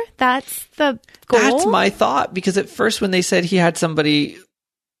her? That's the goal? That's my thought, because at first when they said he had somebody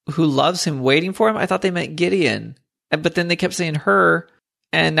who loves him waiting for him, I thought they meant Gideon. But then they kept saying her,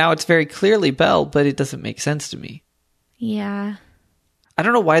 and now it's very clearly Belle, but it doesn't make sense to me. Yeah. I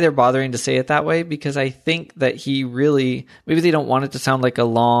don't know why they're bothering to say it that way, because I think that he really... Maybe they don't want it to sound like a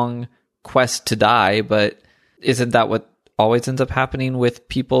long quest to die, but isn't that what always ends up happening with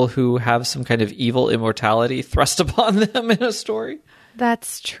people who have some kind of evil immortality thrust upon them in a story?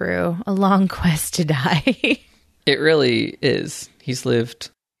 That's true. A long quest to die. It really is. He's lived,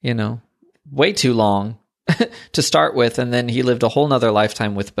 way too long to start with, and then he lived a whole nother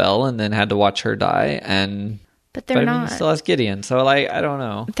lifetime with Belle and then had to watch her die, But they're not. He still has Gideon, so I don't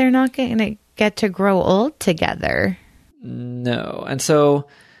know. They're not going to get to grow old together. No. And so,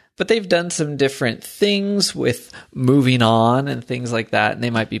 but they've done some different things with moving on and things like that, and they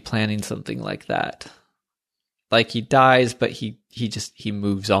might be planning something like that. like he dies, but he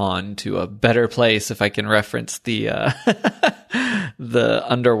moves on to a better place, if I can reference the the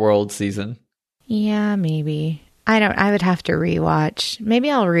Underworld season. Yeah, maybe. I would have to rewatch. Maybe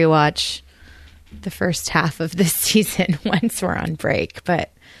I'll rewatch the first half of this season once we're on break,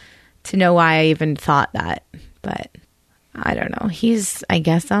 but to know why I even thought that. But I don't know. He's, I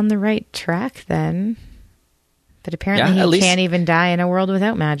guess, on the right track then. But apparently he can't even die in a world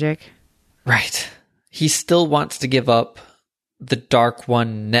without magic. Right. He still wants to give up the Dark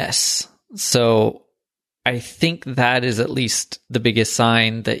One-ness. So I think that is at least the biggest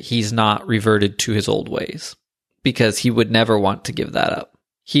sign that he's not reverted to his old ways, because he would never want to give that up.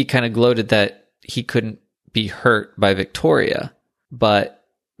 He kind of gloated that he couldn't be hurt by Victoria, but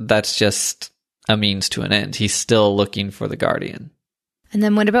that's just a means to an end. He's still looking for the Guardian. And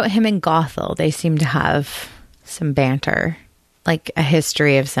then what about him and Gothel? They seem to have some banter, like a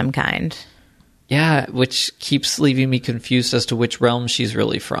history of some kind. Yeah, which keeps leaving me confused as to which realm she's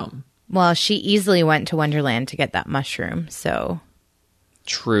really from. Well, she easily went to Wonderland to get that mushroom, so...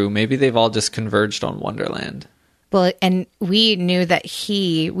 True. Maybe they've all just converged on Wonderland. Well, and we knew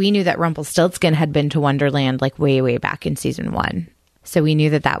that Rumpelstiltskin had been to Wonderland like way, way back in season 1. So we knew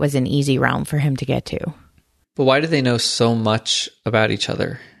that that was an easy realm for him to get to. But why do they know so much about each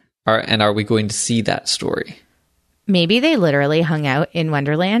other? And are we going to see that story? Maybe they literally hung out in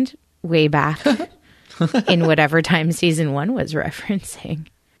Wonderland way back in whatever time season 1 was referencing.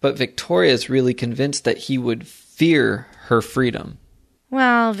 But Victoria's really convinced that he would fear her freedom.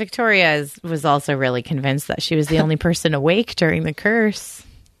 Well, Victoria was also really convinced that she was the only person awake during the curse.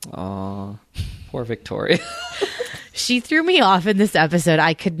 Aw, poor Victoria. She threw me off in this episode.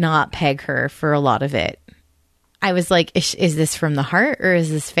 I could not peg her for a lot of it. I was like, is this from the heart or is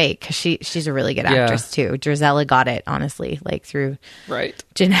this fake? Because she's a really good actress too. Drizella got it, honestly, like through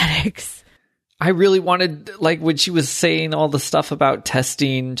genetics. I really wanted, like, when she was saying all the stuff about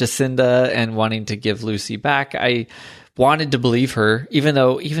testing Jacinda and wanting to give Lucy back, I wanted to believe her, even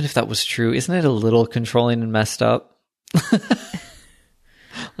if that was true. Isn't it a little controlling and messed up?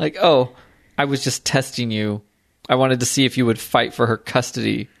 Like, oh, I was just testing you. I wanted to see if you would fight for her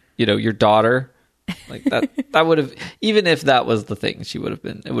custody, your daughter. Like that would have, even if that was the thing, it would have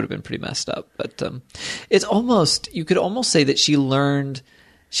been pretty messed up. But it's almost, you could almost say that she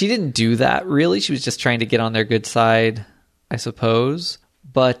didn't do that really. She was just trying to get on their good side, I suppose.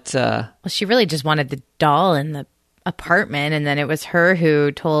 But well, she really just wanted the doll in the apartment, and then it was her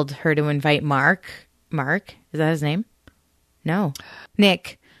who told her to invite Mark. Mark, is that his name? No,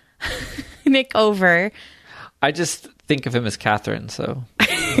 Nick. Nick over. I just think of him as Catherine, so.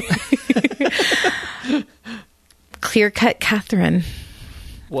 Clear-cut Catherine.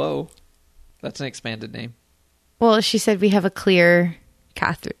 Whoa. That's an expanded name. Well, she said we have a clear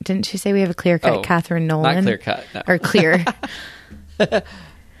Catherine. Didn't she say we have a clear-cut Catherine Nolan? Not clear-cut, no. Or clear.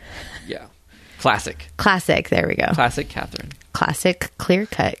 Yeah. Classic. There we go. Classic Catherine. Classic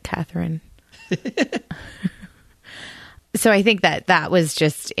clear-cut Catherine. So I think that was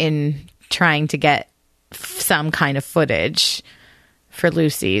just in trying to get some kind of footage for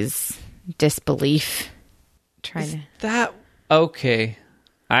Lucy's disbelief. Okay.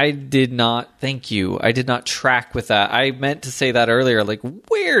 Thank you. I did not track with that. I meant to say that earlier. Like,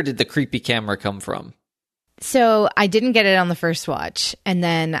 where did the creepy camera come from? So I didn't get it on the first watch. And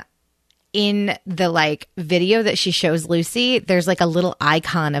then in the video that she shows Lucy, there's like a little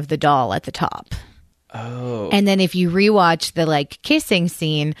icon of the doll at the top. Oh. And then if you rewatch the kissing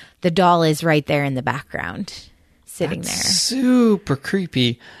scene, the doll is right there in the background, sitting there. Super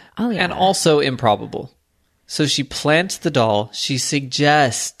creepy. Oh, yeah. And also improbable. So she plants the doll. She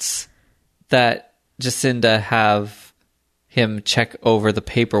suggests that Jacinda have him check over the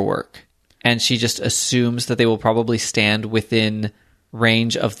paperwork. And she just assumes that they will probably stand within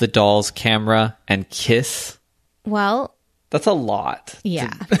range of the doll's camera and kiss. Well, that's a lot.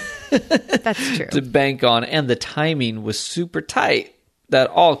 Yeah, that's true. To bank on. And the timing was super tight. That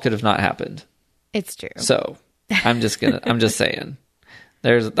all could have not happened. It's true. So I'm just saying.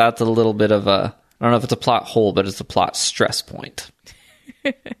 That's a little bit of a, I don't know if it's a plot hole, but it's a plot stress point.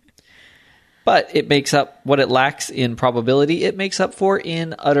 But it makes up what it lacks in probability. It makes up for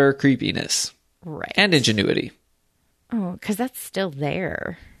in utter creepiness. Right. And ingenuity. Oh, because that's still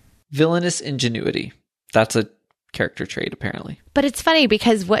there. Villainous ingenuity. That's a character trait, apparently. But it's funny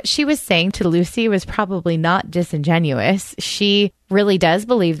because what she was saying to Lucy was probably not disingenuous. She really does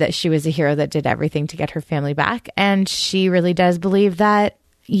believe that she was a hero that did everything to get her family back. And she really does believe that,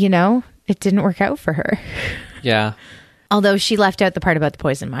 it didn't work out for her. Yeah. Although she left out the part about the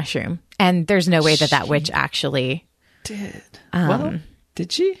poison mushroom. And there's no way that witch actually did.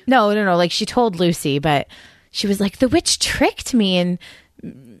 Did she? No. Like she told Lucy, but she was like, the witch tricked me and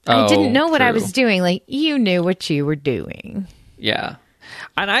I didn't know what I was doing. Like, you knew what you were doing. Yeah.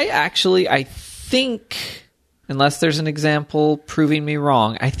 And I think, unless there's an example proving me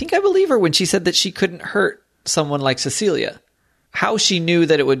wrong, I think I believe her when she said that she couldn't hurt someone like Cecilia. How she knew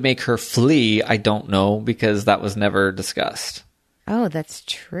that it would make her flee, I don't know, because that was never discussed. Oh, that's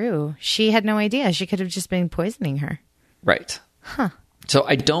true. She had no idea. She could have just been poisoning her. Right. Huh. So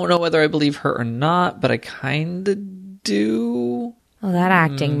I don't know whether I believe her or not, but I kind of do. Oh, that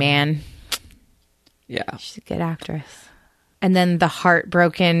acting, man. Yeah. She's a good actress. And then the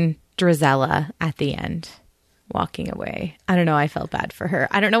heartbroken Drizella at the end, walking away. I don't know. I felt bad for her.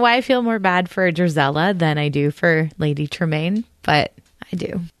 I don't know why I feel more bad for Drizella than I do for Lady Tremaine, but I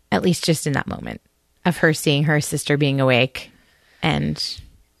do. At least just in that moment of her seeing her sister being awake and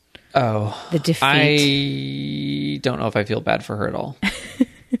the defeat. I don't know if I feel bad for her at all.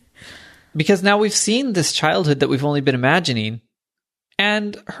 Because now we've seen this childhood that we've only been imagining,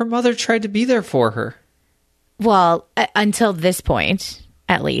 and her mother tried to be there for her. Well, until this point,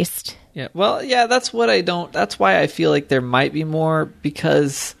 at least. Yeah. Well, yeah, that's why I feel like there might be more,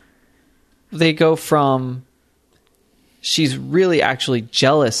 because they go from she's really actually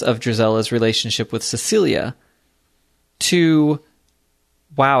jealous of Drizella's relationship with Cecilia to,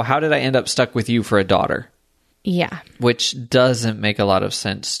 wow, how did I end up stuck with you for a daughter? Yeah. Which doesn't make a lot of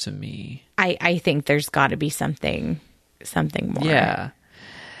sense to me. I think there's got to be something more. Yeah.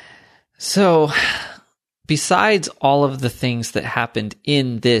 So, besides all of the things that happened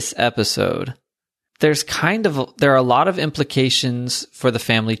in this episode, there are a lot of implications for the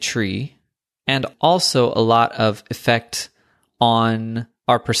family tree, and also a lot of effect on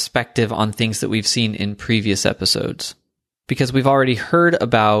our perspective on things that we've seen in previous episodes. Because we've already heard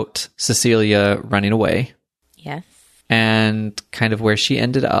about Cecilia running away. Yes. And kind of where she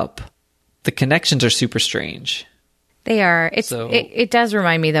ended up. The connections are super strange. They are. It does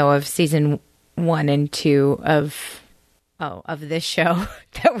remind me, though, of season 1 and 2 of this show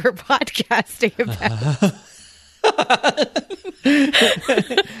that we're podcasting about.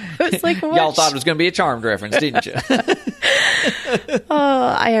 I was like, what? Y'all thought it was going to be a Charmed reference, didn't you?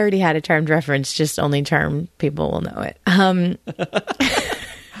 Oh, I already had a Charmed reference. Just only Charmed people will know it.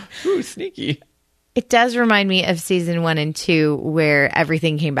 Ooh, sneaky. It does remind me of season 1 and 2 where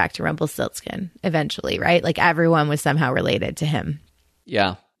everything came back to Rumpelstiltskin eventually, right? Like everyone was somehow related to him.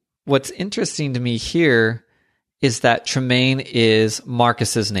 Yeah. What's interesting to me here is that Tremaine is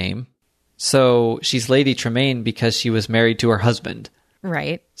Marcus's name. So she's Lady Tremaine because she was married to her husband.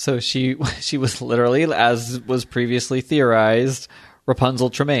 Right. So she was literally, as was previously theorized, Rapunzel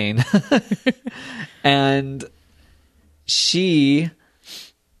Tremaine. And she,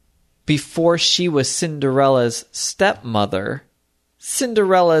 before she was Cinderella's stepmother,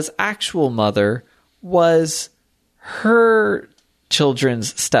 Cinderella's actual mother was her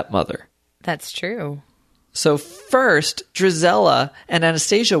children's stepmother. That's true. So first, Drizella and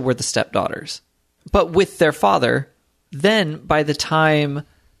Anastasia were the stepdaughters, but with their father. Then, by the time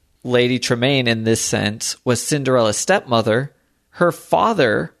Lady Tremaine, in this sense, was Cinderella's stepmother, her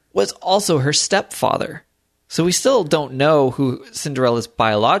father was also her stepfather. So we still don't know who Cinderella's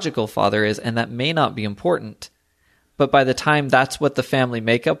biological father is, and that may not be important. But by the time that's what the family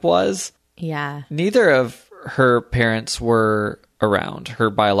makeup was, yeah, neither of her parents were around, her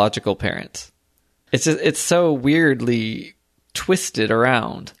biological parents. It's so weirdly twisted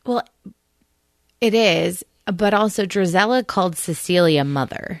around. Well, it is, but also Drizella called Cecilia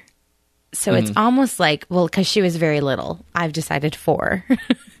mother. So it's almost like, well, because she was very little. I've decided 4.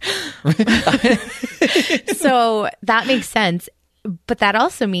 So that makes sense. But that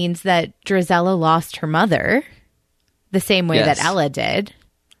also means that Drizella lost her mother the same way that Ella did.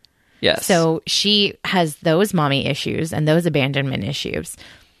 Yes. So she has those mommy issues and those abandonment issues.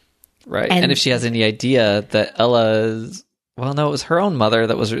 Right. And if she has any idea that Ella's, well, no, it was her own mother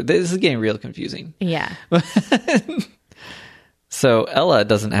that was, this is getting real confusing. Yeah. So Ella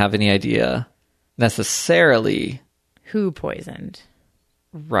doesn't have any idea necessarily who poisoned.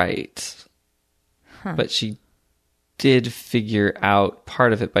 Right. Huh. But she did figure out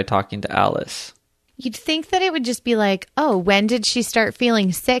part of it by talking to Alice. You'd think that it would just be like, oh, when did she start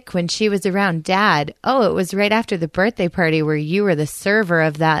feeling sick? When she was around Dad? Oh, it was right after the birthday party where you were the server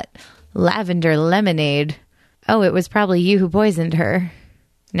of that lavender lemonade. Oh, it was probably you who poisoned her.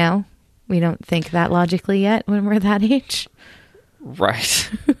 No, we don't think that logically yet when we're that age. Right.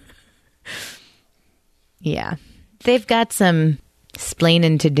 Yeah. They've got some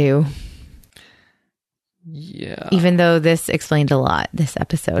splaining to do. Yeah. Even though this explained a lot, this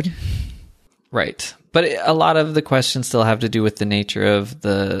episode. Right. But a lot of the questions still have to do with the nature of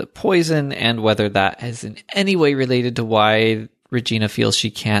the poison and whether that is in any way related to why Regina feels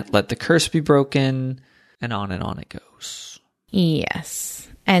she can't let the curse be broken, and on it goes. Yes.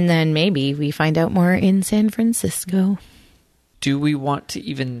 And then maybe we find out more in San Francisco. Do we want to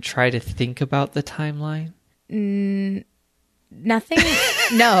even try to think about the timeline? Nothing.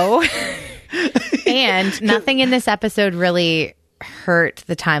 No. And nothing in this episode really hurt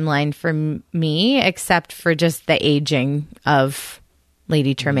the timeline for me, except for just the aging of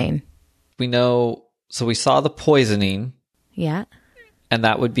Lady Tremaine. We know, so we saw the poisoning. Yeah. And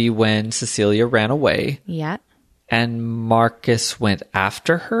that would be when Cecilia ran away. Yeah. And Marcus went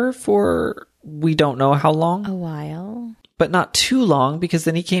after her for we don't know how long. A while. But not too long, because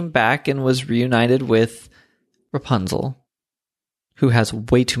then he came back and was reunited with Rapunzel, who has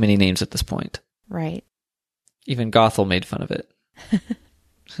way too many names at this point. Right. Even Gothel made fun of it.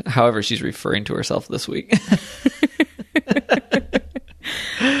 However, she's referring to herself this week.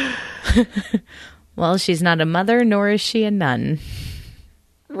 Well, she's not a mother, nor is she a nun.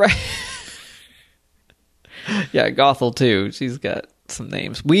 Right. Yeah, Gothel too. She's got some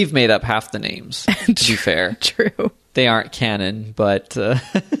names. We've made up half the names, to be fair. True. They aren't canon, but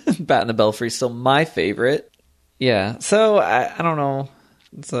Bat in the Belfry's still my favorite. Yeah, so I don't know.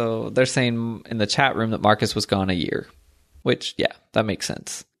 So they're saying in the chat room that Marcus was gone a year. Which, yeah, that makes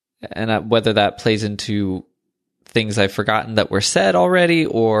sense. And whether that plays into things I've forgotten that were said already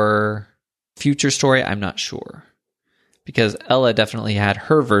or future story, I'm not sure. Because Ella definitely had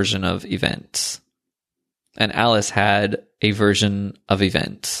her version of events. And Alice had a version of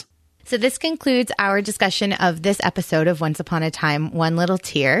events. So this concludes our discussion of this episode of Once Upon a Time, One Little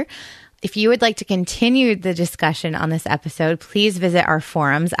Tear. If you would like to continue the discussion on this episode, please visit our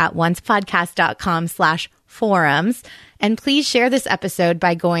forums at oncepodcast.com/forums. And please share this episode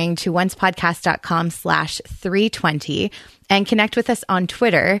by going to oncepodcast.com/320 and connect with us on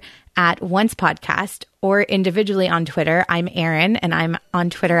Twitter at oncepodcast or individually on Twitter. I'm Erin, and I'm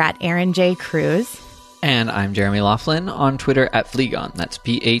on Twitter at Erin J. Cruz. And I'm Jeremy Laughlin on Twitter at Phlegon. That's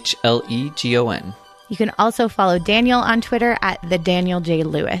PHLEGON. You can also follow Daniel on Twitter at the Daniel J.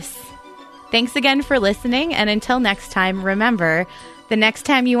 Lewis. Thanks again for listening, and until next time, remember, the next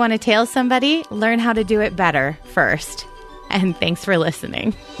time you want to tail somebody, learn how to do it better first. And thanks for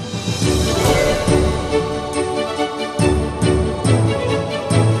listening.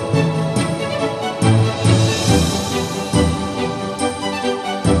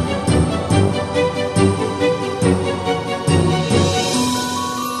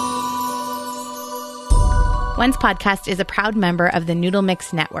 Once Podcast is a proud member of the Noodle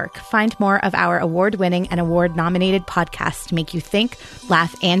Mix Network. Find more of our award-winning and award-nominated podcasts to make you think,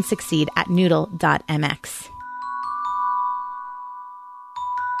 laugh, and succeed at noodle.mx.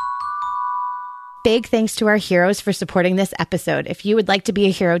 Big thanks to our heroes for supporting this episode. If you would like to be a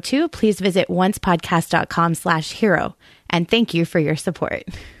hero too, please visit oncepodcast.com/hero. And thank you for your support.